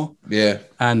anymore. Yeah.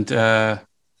 And, this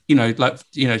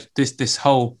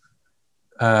whole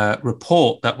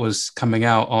report that was coming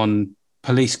out on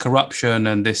police corruption,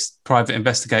 and this private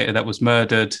investigator that was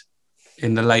murdered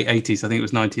in the late 80s, I think it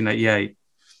was 1988.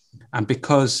 And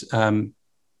because there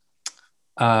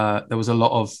was a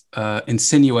lot of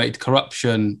insinuated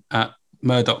corruption at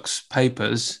Murdoch's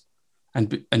papers,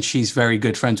 and she's very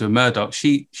good friends with Murdoch,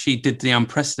 she did the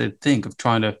unprecedented thing of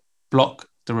trying to block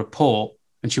the report,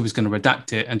 and she was going to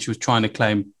redact it, and she was trying to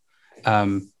claim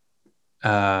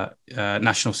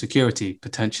national security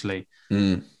potentially,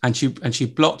 Mm. and she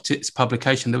blocked its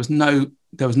publication. There was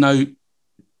no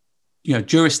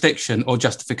jurisdiction or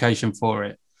justification for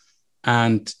it,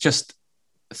 and just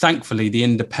thankfully the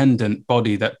independent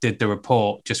body that did the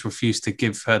report just refused to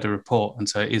give her the report, and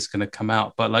so it is going to come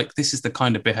out. But like, this is the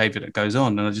kind of behavior that goes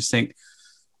on, and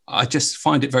I just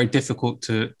find it very difficult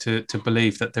to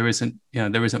believe that there isn't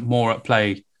more at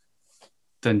play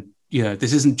than,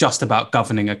 this isn't just about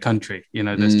governing a country.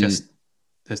 There's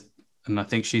and I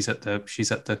think she's at the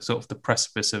sort of the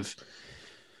precipice of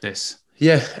this.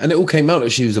 Yeah, and it all came out that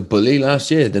she was a bully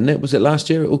last year, didn't it? Was it last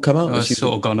year it all come out? It's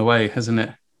sort of gone away, hasn't it?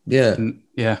 Yeah.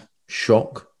 Yeah.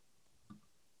 Shock.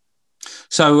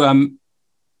 So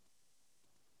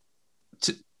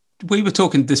we were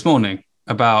talking this morning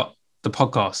about the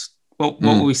podcast. What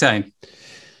were we saying?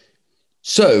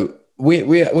 So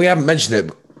we haven't mentioned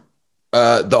it.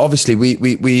 That obviously we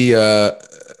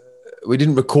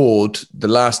didn't record the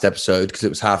last episode because it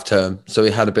was half term, so we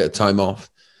had a bit of time off.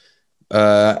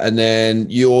 And then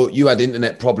you had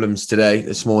internet problems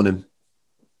this morning.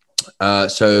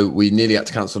 So we nearly had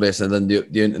to cancel this, and then the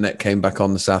internet came back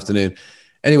on this afternoon.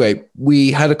 Anyway,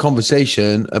 we had a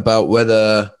conversation about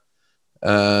whether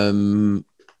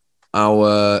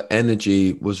our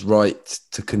energy was right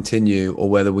to continue or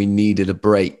whether we needed a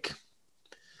break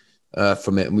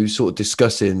from it. And we were sort of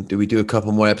discussing, do we do a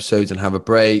couple more episodes and have a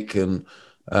break? And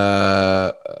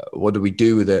what do we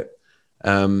do with it?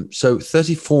 So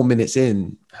 34 minutes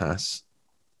in, Hass,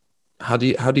 how do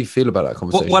you feel about that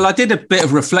conversation? Well, I did a bit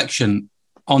of reflection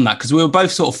on that because we were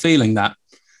both sort of feeling that.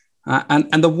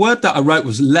 And the word that I wrote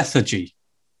was lethargy.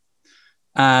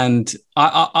 And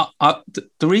the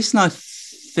reason I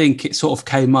think it sort of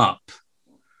came up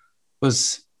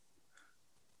was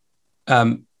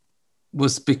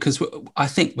because I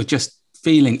think we're just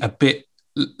feeling a bit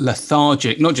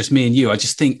lethargic. Not just me and you. I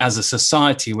just think as a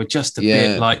society, we're just a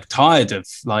bit like tired of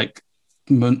like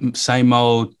same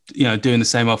old, doing the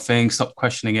same old thing. Stop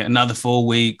questioning it. Another 4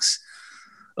 weeks.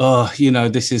 Oh,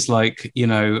 this is like,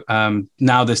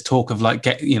 now there's talk of like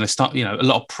a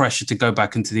lot of pressure to go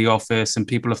back into the office, and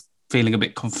people are feeling a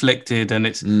bit conflicted, and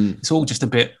it's all just a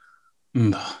bit,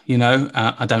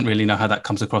 I don't really know how that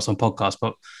comes across on podcast,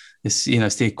 but it's,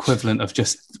 it's the equivalent of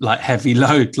just like heavy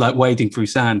load, like wading through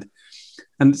sand.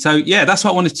 And so, yeah, that's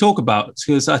what I wanted to talk about,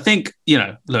 because I think,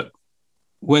 look,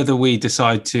 whether we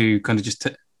decide to kind of just,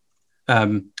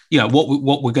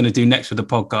 what we're going to do next with the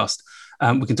podcast,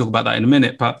 we can talk about that in a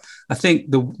minute. But I think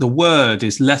the word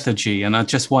is lethargy, and I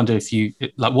just wonder if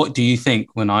what do you think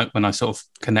when I sort of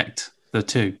connect the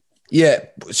two? Yeah,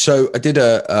 so I did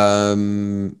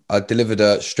I delivered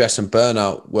a stress and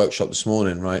burnout workshop this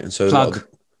morning, right? And so plug.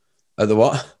 The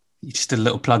what? You just did a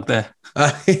little plug there.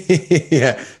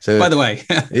 Yeah. So, by the way,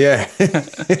 yeah,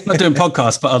 I'm not doing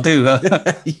podcasts, but I'll do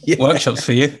workshops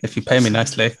for you if you pay me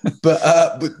nicely. But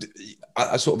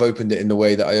I sort of opened it in the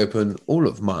way that I open all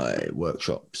of my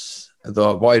workshops,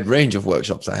 the wide range of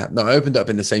workshops I have. No, I opened up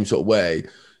in the same sort of way,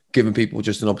 giving people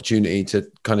just an opportunity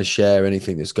to kind of share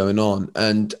anything that's going on.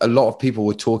 And a lot of people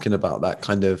were talking about that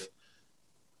kind of,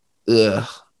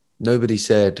 nobody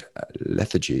said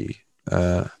lethargy.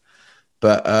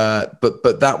 But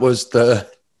that was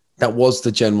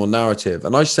the general narrative.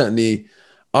 And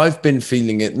I've been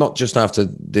feeling it, not just after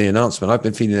the announcement, I've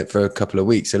been feeling it for a couple of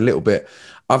weeks, a little bit.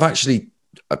 I've actually,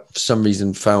 for some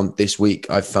reason, found this week,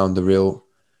 I've found the real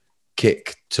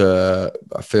kick I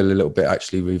feel a little bit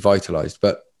actually revitalized.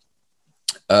 But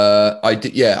I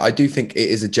do think it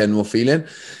is a general feeling.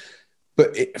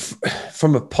 But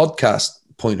from a podcast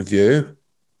point of view,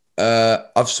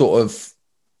 I've sort of,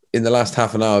 in the last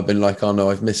half an hour, I've been like, oh no,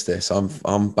 I've missed this.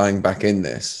 I'm bang back in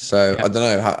this. So yeah. I don't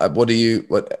know. What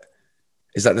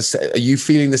is that? Are you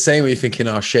feeling the same? Or are you thinking,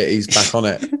 oh shit, he's back on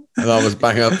it? And I was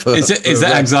bang up. Is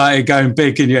that anxiety going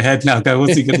big in your head now? Go,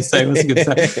 what's he going to say? What's he going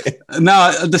to say?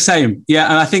 No, the same. Yeah.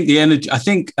 And I think the energy,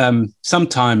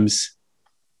 sometimes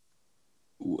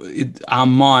our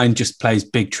mind just plays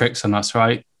big tricks on us,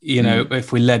 right?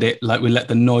 If we let it, like we let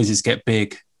the noises get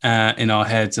big in our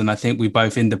heads. And I think we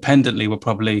both independently were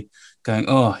probably going,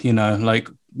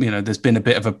 there's been a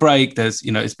bit of a break. There's,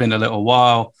 it's been a little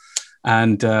while.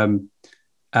 And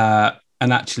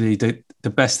actually the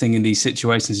best thing in these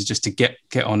situations is just to get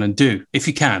on and do, if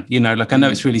you can, I know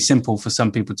it's really simple for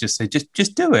some people to just say,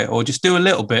 just do it, or just do a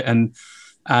little bit. And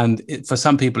for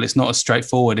some people, it's not as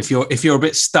straightforward. If you're a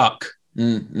bit stuck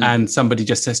and somebody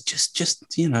just says, just,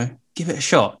 give it a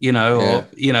shot, or,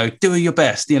 do your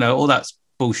best, all that's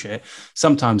bullshit.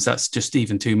 Sometimes that's just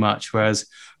even too much. Whereas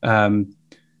I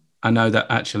know that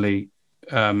actually,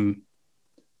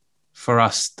 for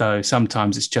us, though,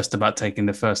 sometimes it's just about taking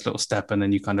the first little step and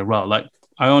then you kind of roll. Like,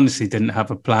 I honestly didn't have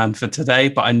a plan for today,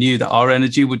 but I knew that our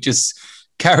energy would just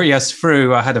carry us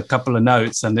through. I had a couple of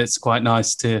notes, and it's quite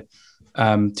nice to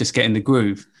just get in the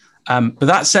groove. But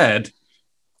that said,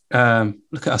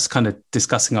 look at us kind of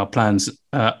discussing our plans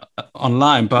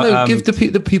online. But no, give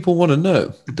the people want to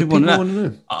know. The people want to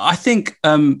know. I think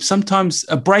sometimes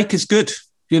a break is good.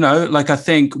 You know, like I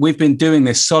think we've been doing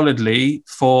this solidly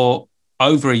for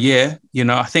over a year. You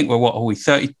know, I think we're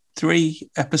 33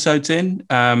 episodes in.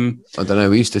 I don't know.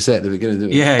 We used to say at the beginning,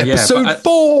 didn't we? Yeah, Episode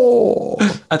 4.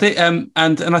 I think, and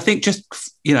I think just,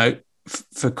 you know,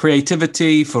 for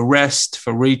creativity, for rest,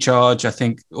 for recharge, I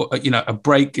think, you know, a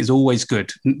break is always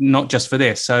good, not just for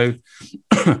this. So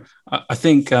I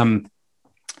think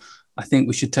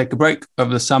we should take a break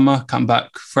over the summer, come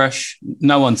back fresh.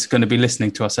 No one's going to be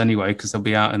listening to us anyway, because they'll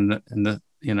be out in the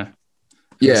you know.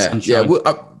 Yeah.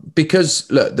 Well, because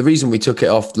look, the reason we took it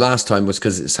off last time was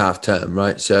because it's half term,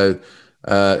 right? So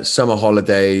summer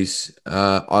holidays,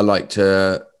 I like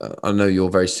to, I know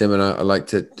you're very similar. I like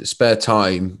to spare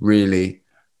time, really.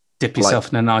 Dip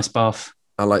yourself in a nice bath.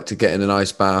 I like to get in an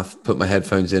ice bath, put my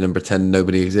headphones in and pretend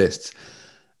nobody exists.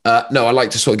 No, I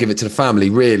like to sort of give it to the family,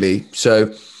 really.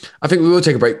 So I think we will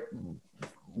take a break.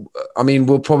 I mean,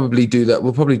 we'll probably do that.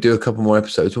 We'll probably do a couple more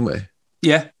episodes, won't we?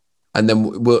 Yeah. And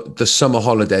then the summer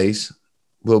holidays,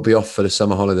 we'll be off for the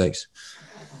summer holidays.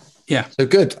 Yeah. So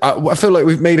good. I feel like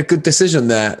we've made a good decision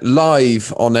there.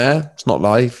 Live on air. It's not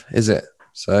live, is it?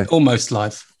 So almost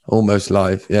live. Almost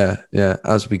live. Yeah. Yeah.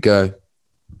 As we go.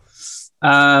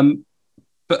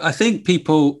 But I think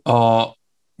people are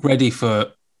ready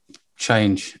for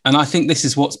change. And I think this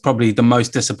is what's probably the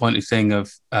most disappointing thing of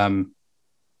the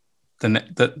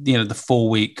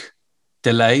 4-week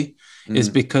delay is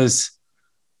because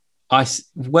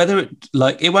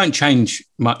it won't change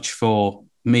much for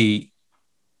me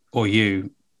or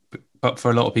you, but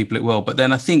for a lot of people it will. But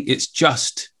then I think it's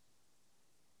just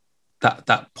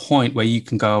that point where you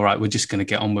can go, all right, we're just going to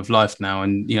get on with life now,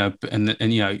 and you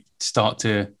know, start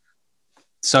to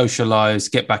socialize,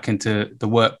 get back into the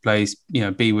workplace, you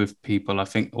know, be with people. I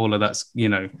think all of that's, you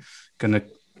know, going to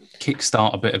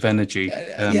kickstart a bit of energy.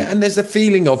 Yeah, and there's a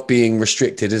feeling of being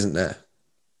restricted, isn't there?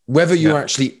 Whether you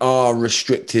actually are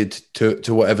restricted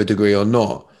to whatever degree or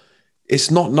not,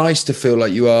 it's not nice to feel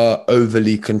like you are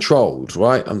overly controlled,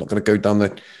 right? I'm not going to go down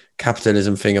the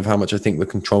capitalism thing of how much I think we're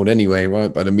controlled anyway,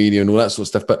 right, by the media and all that sort of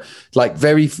stuff. But like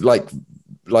very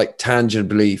like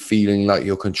tangibly feeling like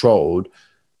you're controlled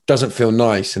doesn't feel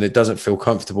nice, and it doesn't feel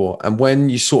comfortable. And when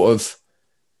you're sort of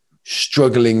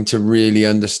struggling to really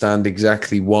understand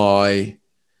exactly why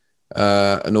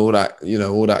and all that, you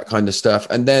know, all that kind of stuff,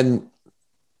 and then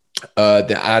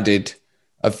the added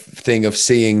thing of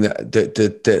seeing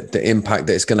the impact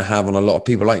that it's going to have on a lot of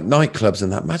people, like nightclubs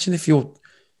and that. Imagine if you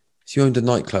owned a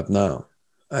nightclub now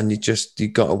and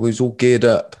who's all geared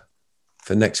up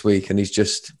for next week, and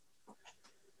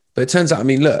but it turns out, I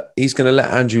mean, look, he's going to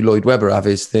let Andrew Lloyd Webber have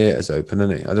his theatres open,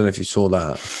 isn't he? I don't know if you saw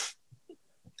that,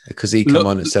 because he come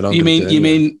on and said, you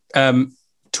mean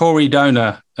Tory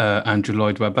donor Andrew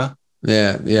Lloyd Webber?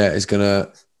 Yeah, he's going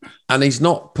to. And he's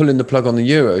not pulling the plug on the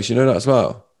Euros, you know that as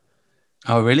well.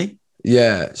 Oh, really?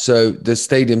 Yeah. So the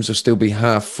stadiums will still be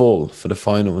half full for the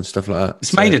final and stuff like that.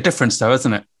 It's made a difference, though,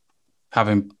 hasn't it?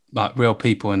 Having like real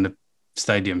people in the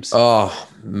stadiums. Oh,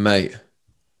 mate.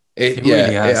 It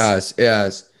really has. It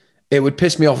has. It would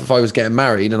piss me off if I was getting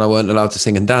married and I weren't allowed to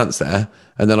sing and dance there.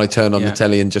 And then I turn on the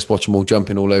telly and just watch them all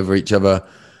jumping all over each other,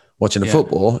 watching the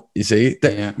football. You see?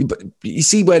 But you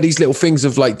see where these little things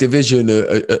of like division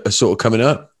are sort of coming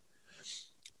up.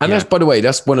 And that's, by the way,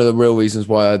 that's one of the real reasons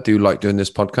why I do like doing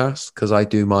this podcast, because I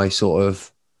do my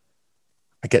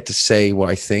I get to say what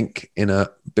I think in a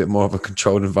bit more of a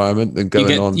controlled environment than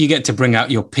going on. You get to bring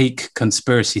out your peak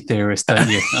conspiracy theorist, don't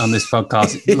you, on this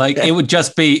podcast? Like it would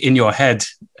just be in your head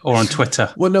or on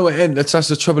Twitter. Well, no, that's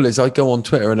the trouble is I go on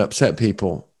Twitter and upset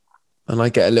people, and I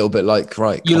get a little bit like,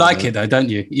 right. You like it though, don't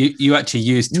you? You actually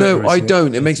use Twitter. No, I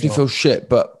don't. It makes me feel shit.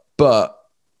 But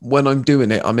when I'm doing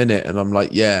it, I'm in it, and I'm like,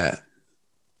 yeah.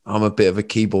 I'm a bit of a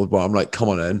keyboard, but I'm like, come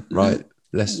on then, right?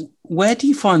 Where do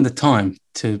you find the time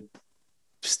to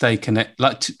stay connected?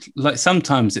 Like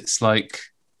sometimes it's like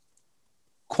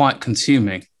quite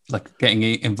consuming, like getting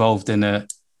involved in a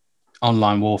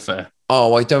online warfare.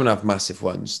 Oh, I don't have massive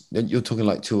ones. You're talking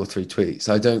like 2 or 3 tweets.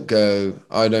 I don't.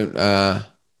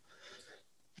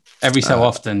 Every so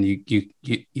often, you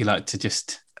like to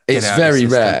just. It's very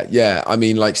rare. Yeah, I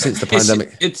mean, like since the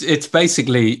pandemic, it's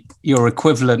basically your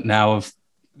equivalent now of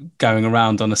going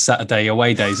around on a Saturday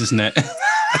away days, isn't it?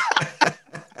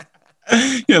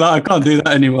 You're like, I can't do that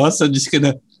anymore, so I'm just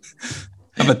gonna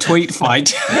a tweet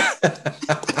fight.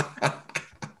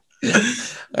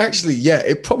 Actually, yeah,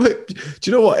 it probably. Do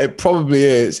you know what? It probably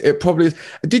is. It probably is.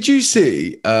 Did you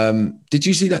see? Did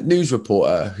you see that news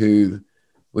reporter who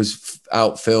was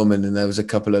out filming, and there was a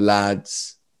couple of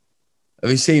lads? Have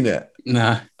you seen it?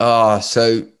 No.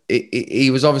 So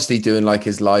he was obviously doing like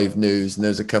his live news, and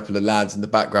there's a couple of lads in the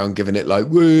background giving it like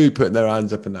woo, putting their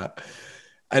hands up and that.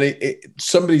 And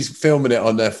somebody's filming it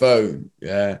on their phone,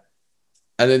 yeah.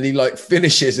 And then he like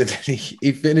finishes, and then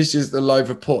he finishes the live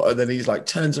report, and then he's like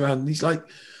turns around and he's like,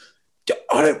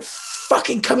 I don't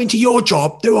fucking come into your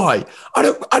job, do I? I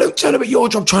don't turn up at your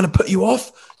job trying to put you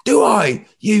off, do I?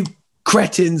 You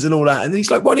cretins and all that. And then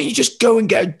he's like, why don't you just go and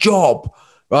get a job?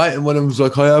 Right. And one of them was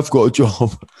like, I have got a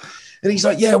job. And he's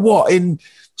like, yeah, what? In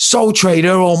Sole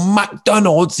Trader or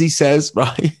McDonald's, he says,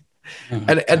 right?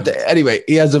 And anyway,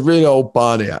 he has a really old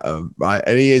Barney at him, right?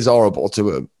 And he is horrible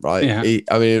to him, right? Yeah. He's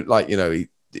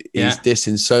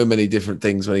dissing so many different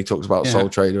things when he talks about Sole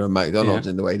Trader and McDonald's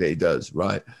in the way that he does,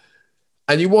 right?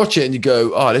 And you watch it and you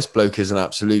go, oh, this bloke is an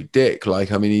absolute dick.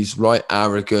 Like, I mean, he's right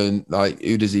arrogant. Like,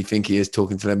 who does he think he is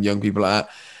talking to them young people like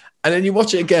that? And then you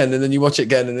watch it again, and then you watch it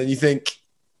again, and then you think,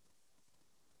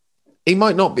 he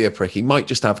might not be a prick. He might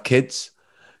just have kids.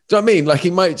 Do you know what I mean? Like,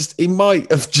 he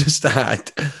might have just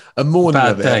had a morning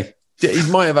Bad of it. Day. He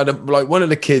might have had one of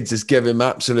the kids has given him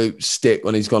absolute stick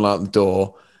when he's gone out the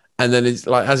door. And then it's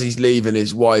like, as he's leaving,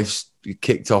 his wife's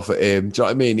kicked off at him. Do you know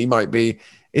what I mean?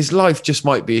 His life just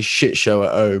might be a shit show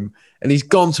at home. And he's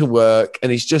gone to work,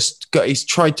 and he's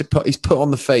put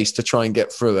on the face to try and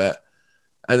get through it.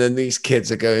 And then these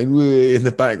kids are going in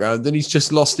the background, and he's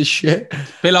just lost his shit.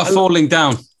 Bit like Falling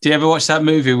Down. Do you ever watch that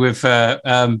movie with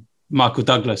Michael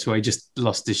Douglas where he just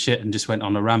lost his shit and just went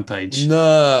on a rampage?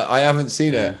 No, I haven't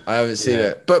seen it.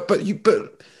 But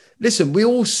listen, we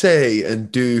all say and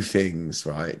do things,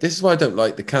 right? This is why I don't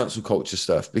like the cancel culture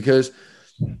stuff, because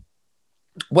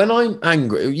when I'm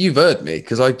angry, you've heard me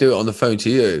because I do it on the phone to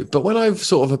you, but when I'm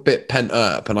sort of a bit pent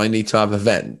up and I need to have a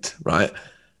vent, right?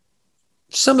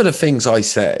 Some of the things I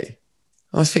say,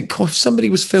 I think, God, if somebody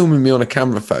was filming me on a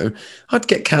camera phone, I'd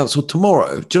get cancelled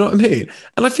tomorrow. Do you know what I mean?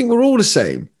 And I think we're all the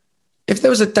same. If there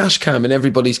was a dash cam in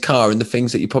everybody's car and the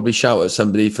things that you probably shout at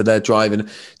somebody for their driving, do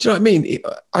you know what I mean?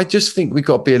 I just think we've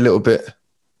got to be a little bit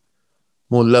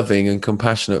more loving and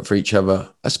compassionate for each other,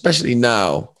 especially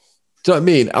now. Do you know what I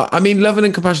mean? I mean, loving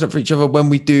and compassionate for each other when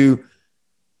we do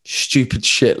stupid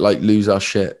shit like lose our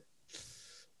shit.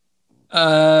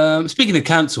 Speaking of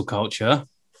cancel culture,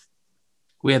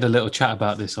 we had a little chat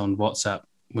about this on WhatsApp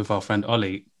with our friend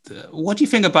Ollie. What do you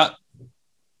think about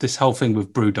this whole thing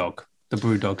with Brewdog, the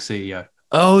Brewdog CEO?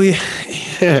 Oh,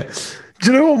 yeah.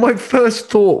 Do you know what my first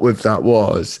thought with that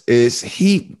was?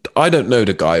 I don't know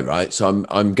the guy, right? So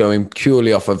I'm going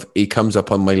purely off of, he comes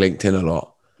up on my LinkedIn a lot.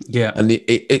 Yeah. And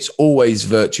it's always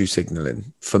virtue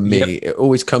signaling for me. Yep. It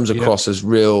always comes across as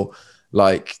real,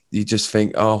 like, you just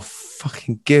think, oh,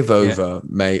 fucking give over,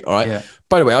 mate. All right. Yeah.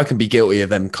 By the way, I can be guilty of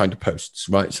them kind of posts,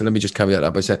 right? So let me just caveat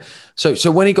that by saying,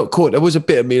 so when he got caught, there was a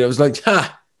bit of me that was like,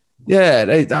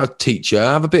 that'll teach you.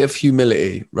 Have a bit of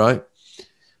humility, right?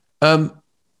 But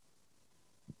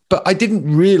I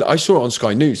didn't really, I saw it on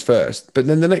Sky News first, but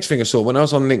then the next thing I saw when I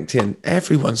was on LinkedIn,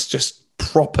 everyone's just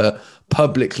proper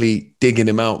publicly digging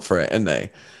him out for it, aren't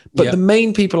they? But the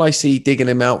main people I see digging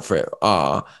him out for it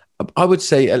are, I would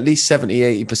say at least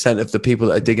 70-80% of the people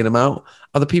that are digging him out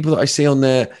are the people that I see on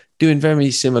there doing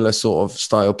very similar sort of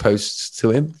style posts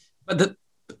to him. But the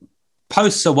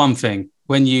posts are one thing.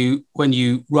 When you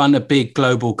run a big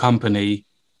global company,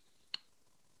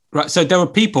 right? So there are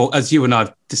people, as you and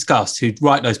I've discussed, who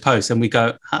write those posts, and we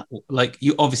go, like,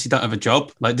 you obviously don't have a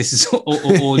job. Like, this is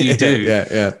all you do.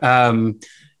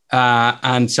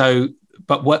 And so,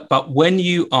 but when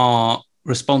you are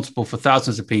responsible for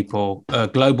thousands of people, a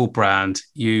global brand,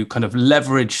 you kind of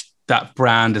leverage that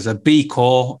brand as a B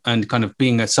Corp and kind of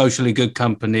being a socially good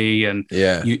company, and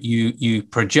you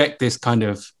project this kind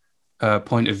of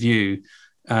point of view,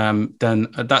 then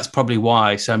that's probably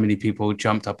why so many people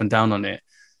jumped up and down on it.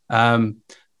 And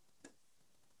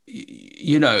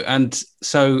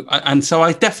so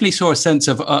I definitely saw a sense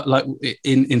of like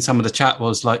in some of the chat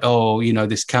was like, oh,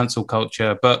 this cancel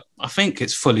culture, but I think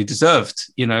it's fully deserved.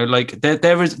 Like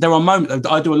there are moments.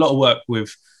 I do a lot of work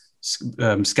with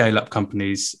scale up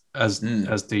companies as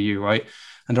do you, right?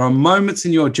 And there are moments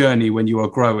in your journey when you are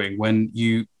growing, when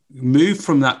you move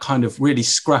from that kind of really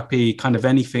scrappy kind of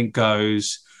anything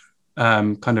goes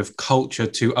kind of culture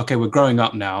to, okay, we're growing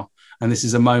up now. And this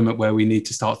is a moment where we need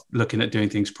to start looking at doing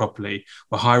things properly.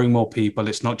 We're hiring more people.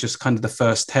 It's not just kind of the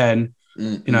first 10,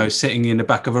 sitting in the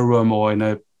back of a room or in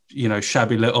a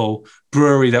shabby little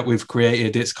brewery that we've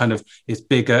created. It's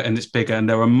bigger and it's bigger. And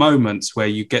there are moments where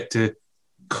you get to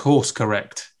course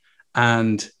correct.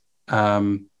 And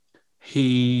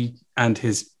he and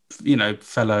his,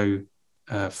 fellow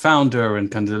founder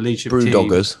and kind of the leadership team,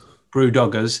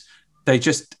 Brewdoggers, they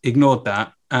just ignored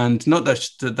that. And not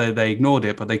that they ignored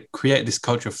it, but they created this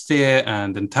culture of fear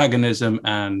and antagonism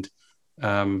and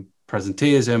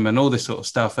presenteeism and all this sort of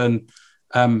stuff. And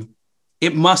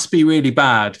it must be really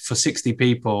bad for 60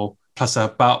 people plus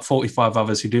about 45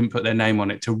 others who didn't put their name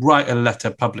on it to write a letter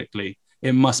publicly.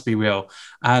 It must be real.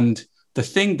 And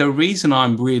the reason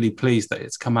I'm really pleased that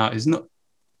it's come out is not,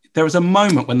 there is a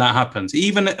moment when that happens,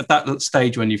 even at that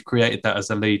stage when you've created that as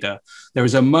a leader, there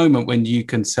is a moment when you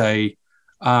can say,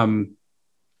 oh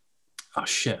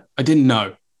shit, I didn't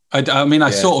know.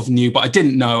 I sort of knew, but I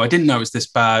didn't know. I didn't know it was this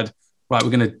bad. Right,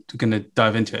 we're gonna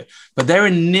dive into it. But their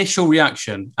initial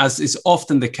reaction, as is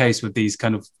often the case with these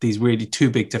really too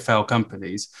big to fail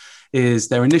companies, is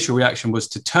their initial reaction was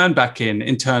to turn back in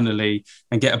internally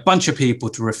and get a bunch of people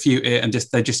to refute it, and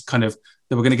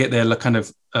they were going to get their kind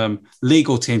of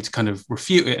legal team to kind of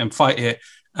refute it and fight it.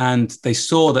 And they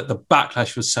saw that the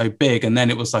backlash was so big, and then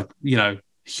it was like,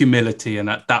 humility. And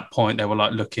at that point, they were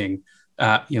like looking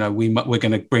at, we're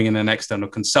going to bring in an external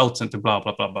consultant to blah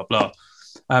blah blah blah blah.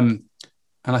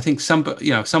 And I think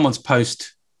someone's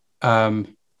post kind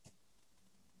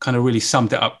of really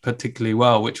summed it up particularly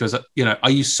well, which was, are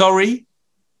you sorry,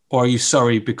 or are you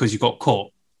sorry because you got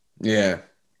caught? Yeah.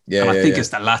 And I think it's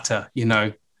the latter,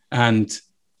 and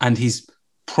he's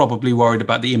probably worried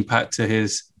about the impact to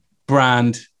his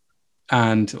brand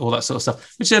and all that sort of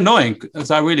stuff, which is annoying because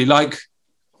I really like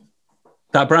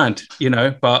that brand,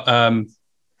 but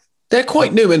they're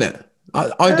quite new, innit?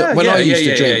 I used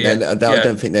to drink, I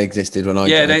don't think they existed when I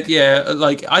drank.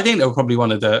 I think they were probably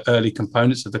one of the early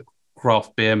components of the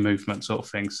craft beer movement sort of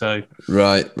thing. So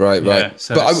right.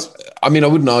 So but I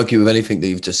wouldn't argue with anything that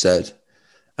you've just said,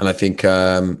 and I think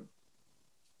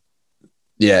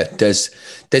there's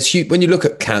huge, when you look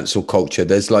at cancel culture,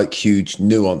 there's like huge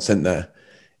nuance, isn't there?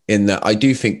 In that, I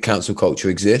do think cancel culture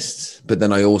exists, but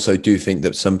then I also do think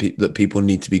that people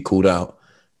need to be called out,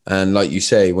 and like you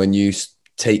say, when you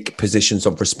take positions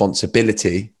of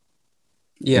responsibility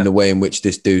in the way in which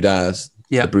this dude has,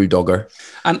 the Brewdogger.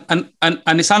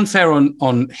 And it's unfair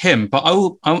on him, but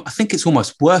I think it's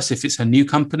almost worse if it's a new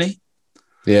company.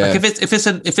 Yeah. Like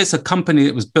if it's a company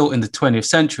that was built in the 20th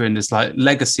century and there's like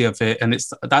legacy of it, and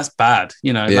that's bad,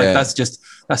 that's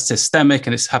systemic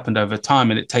and it's happened over time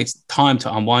and it takes time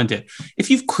to unwind it. If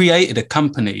you've created a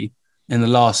company in the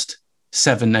last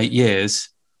 7-8 years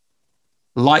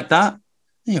like that,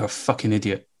 you're a fucking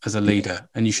idiot as a leader,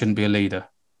 and you shouldn't be a leader.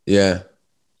 Yeah.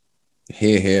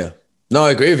 Here. No,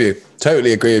 I agree with you.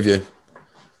 Totally agree with you.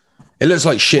 It looks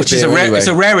like shit. Which is anyway. It's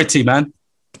a rarity, man.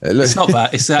 It's not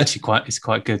bad. It's actually quite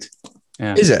good.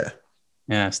 Yeah. Is it?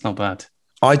 Yeah, it's not bad.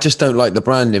 I just don't like the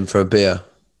branding for a beer.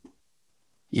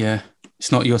 Yeah.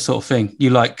 It's not your sort of thing. You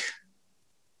like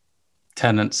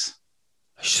Tennent's.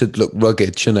 Should look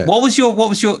rugged, shouldn't it? What was your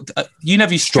you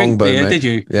never used to drink beer, did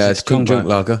you? Yeah, it's couldn't drink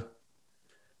lager.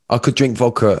 I could drink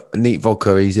vodka, neat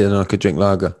vodka easier than I could drink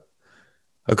lager.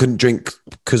 I couldn't drink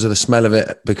because of the smell of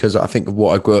it, because I think of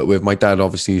what I grew up with. My dad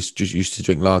obviously used to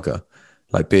drink lager,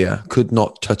 like beer. Could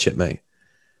not touch it, mate.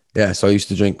 Yeah, so I used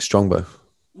to drink Strongbow.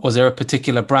 Was there a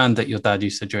particular brand that your dad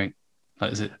used to drink?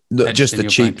 Like, is it just the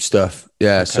cheap stuff?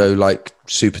 Yeah, okay. So like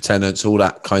Super Tennent's, all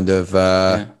that kind of,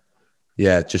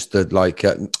 just the like,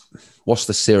 what's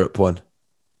the syrup one?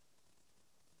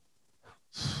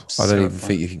 I don't even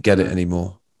think you can get it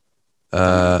anymore.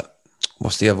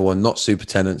 What's the other one? Not Super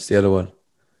Tennent's, the other one.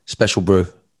 Special Brew.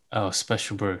 Oh,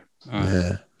 Special Brew. Oh.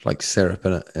 Yeah, like syrup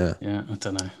in it. Yeah, I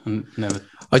don't know.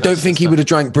 I don't think he would have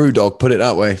drank Brewdog, put it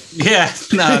that way. Yeah,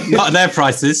 no, not at their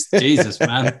prices. Jesus,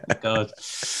 man. God.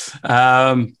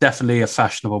 Definitely a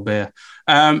fashionable beer.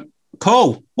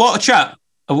 Cool. What a chat.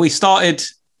 We started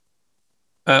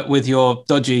with your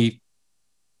dodgy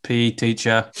PE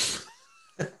teacher.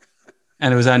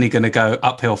 And it was only going to go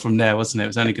uphill from there, wasn't it? It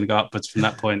was only going to go upwards from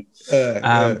that point.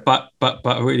 But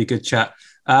a really good chat.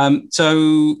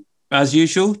 So as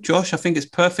usual, Josh, I think it's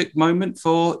perfect moment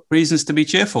for reasons to be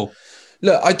cheerful.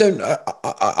 Look, I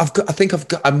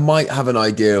might have an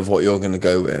idea of what you're going to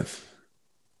go with.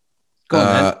 Go on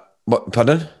then. What?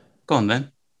 Pardon? Go on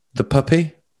then. The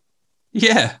puppy?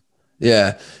 Yeah.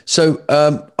 Yeah. So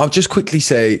I'll just quickly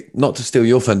say, not to steal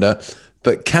your thunder,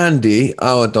 but Candy,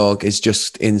 our dog, is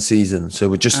just in season. So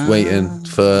we're just waiting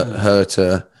for her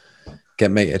to get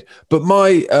mated. But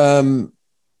my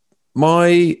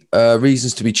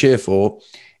reasons to be cheerful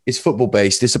is football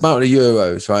based. It's about the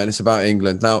Euros, right? And it's about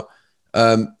England. Now,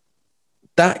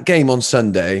 that game on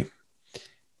Sunday,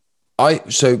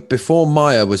 so before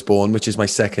Maya was born, which is my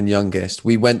second youngest,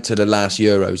 we went to the last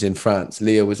Euros in France.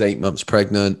 Leah was 8 months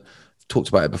pregnant. Talked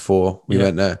about it before. We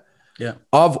went there. Yeah.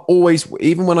 I've always,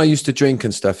 even when I used to drink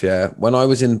and stuff, when I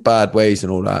was in bad ways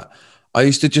and all that, I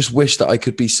used to just wish that I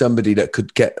could be somebody that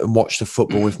could get and watch the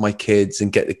football with my kids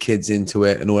and get the kids into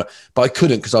it and all that. But I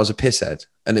couldn't because I was a pisshead.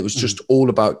 And it was just all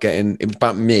about it was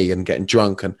about me and getting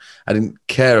drunk. And I didn't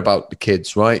care about the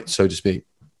kids, right? So to speak.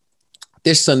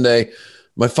 This Sunday,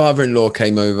 my father-in-law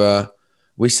came over.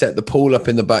 We set the pool up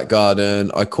in the back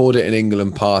garden. I called it an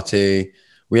England party.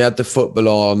 We had the football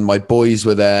on. My boys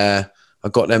were there. I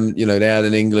got them, they had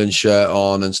an England shirt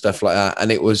on and stuff like that.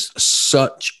 And it was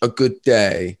such a good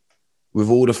day with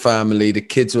all the family. The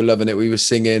kids were loving it. We were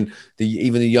singing.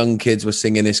 Even the young kids were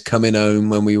singing It's Coming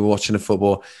Home when we were watching the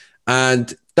football.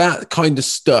 And that kind of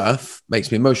stuff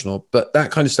makes me emotional. But that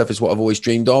kind of stuff is what I've always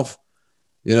dreamed of.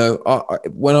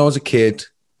 When I was a kid,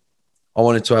 I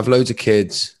wanted to have loads of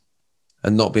kids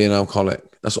and not be an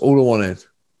alcoholic. That's all I wanted.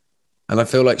 And I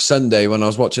feel like Sunday when I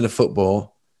was watching the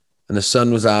football and the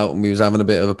sun was out and we was having a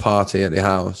bit of a party at the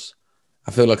house,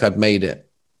 I feel like I'd made it.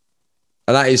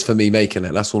 And that is for me making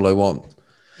it. That's all I want.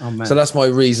 Oh, man. So that's my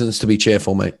reasons to be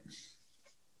cheerful, mate.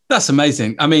 That's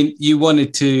amazing. I mean, you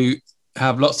wanted to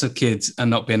have lots of kids and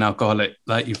not be an alcoholic.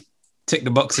 Like, you've ticked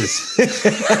the boxes.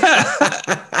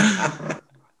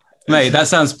 Mate, that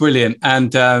sounds brilliant.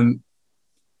 And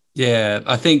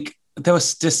I think there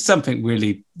was just something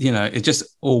really, it just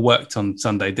all worked on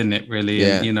Sunday, didn't it, really?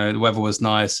 Yeah. And, the weather was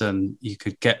nice and you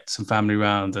could get some family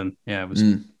around and it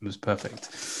was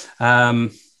perfect.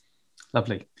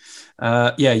 Lovely.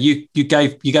 You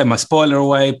gave my spoiler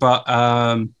away, but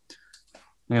I'm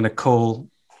going to call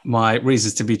my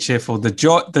reasons to be cheerful the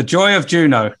joy of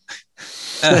Juno.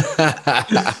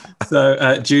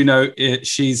 So Juno,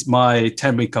 she's my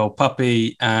 10-week-old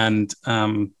puppy, and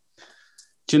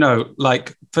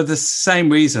like, for the same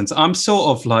reasons, I'm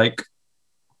sort of like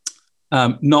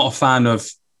not a fan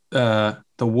of the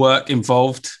work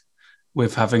involved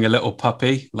with having a little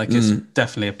puppy. Like, it's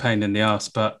definitely a pain in the ass,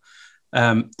 but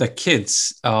the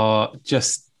kids are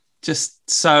just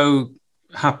so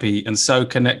happy and so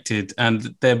connected,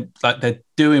 and they're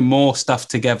doing more stuff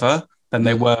together than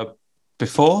they were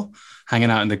before,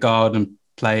 hanging out in the garden,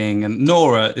 playing. And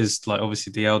Nora is like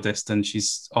obviously the eldest, and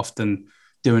she's often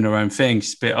doing her own thing.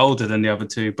 She's a bit older than the other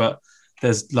two, but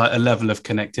there's like a level of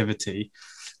connectivity,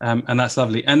 and that's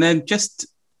lovely. And then just,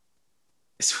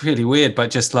 it's really weird, but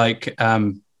just like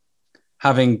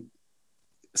having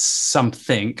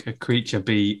a creature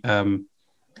be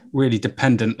really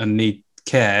dependent and need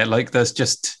care, like, there's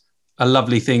just a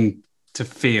lovely thing to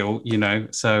feel,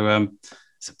 so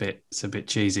it's a bit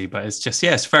cheesy, but it's just,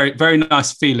 it's very, very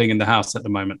nice feeling in the house at the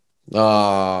moment.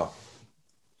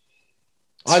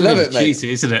 I love really it, mate.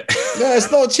 Cheesy, isn't it? Yeah,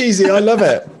 it's not cheesy. I love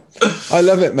it. I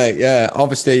love it, mate. Yeah,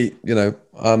 obviously, we've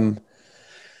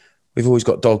always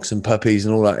got dogs and puppies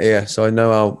and all that here, so I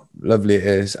know how lovely it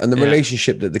is, and the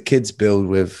relationship that the kids build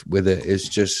with it is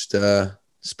just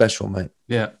special, mate.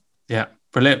 Yeah,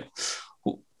 brilliant.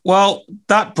 Well,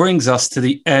 that brings us to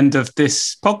the end of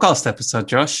this podcast episode,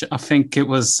 Josh. I think it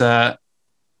was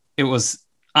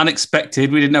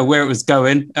unexpected. We didn't know where it was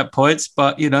going at points,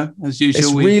 but as usual,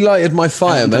 it's relighted my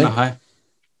fire, mate.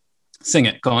 Sing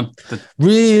it, go on.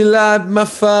 Relight my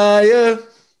fire.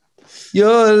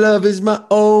 Your love is my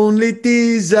only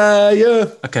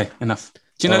desire. Okay, enough.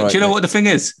 Do you know what the thing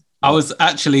is? I was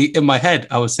actually, in my head,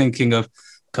 I was thinking of,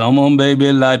 come on,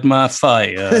 baby, light my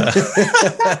fire.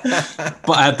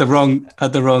 But I had the wrong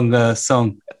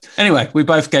song. Anyway, we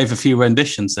both gave a few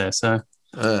renditions there, so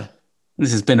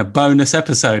this has been a bonus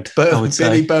episode, I would say.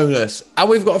 Billy bonus. And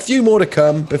we've got a few more to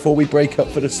come before we break up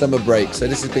for the summer break. So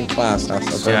this has been class. I've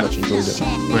very much enjoyed it.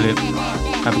 Brilliant.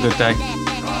 Have a good day.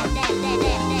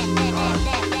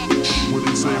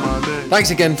 Thanks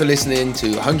again for listening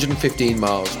to 115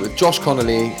 Miles with Josh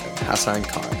Connolly and Hassan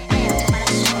Kai.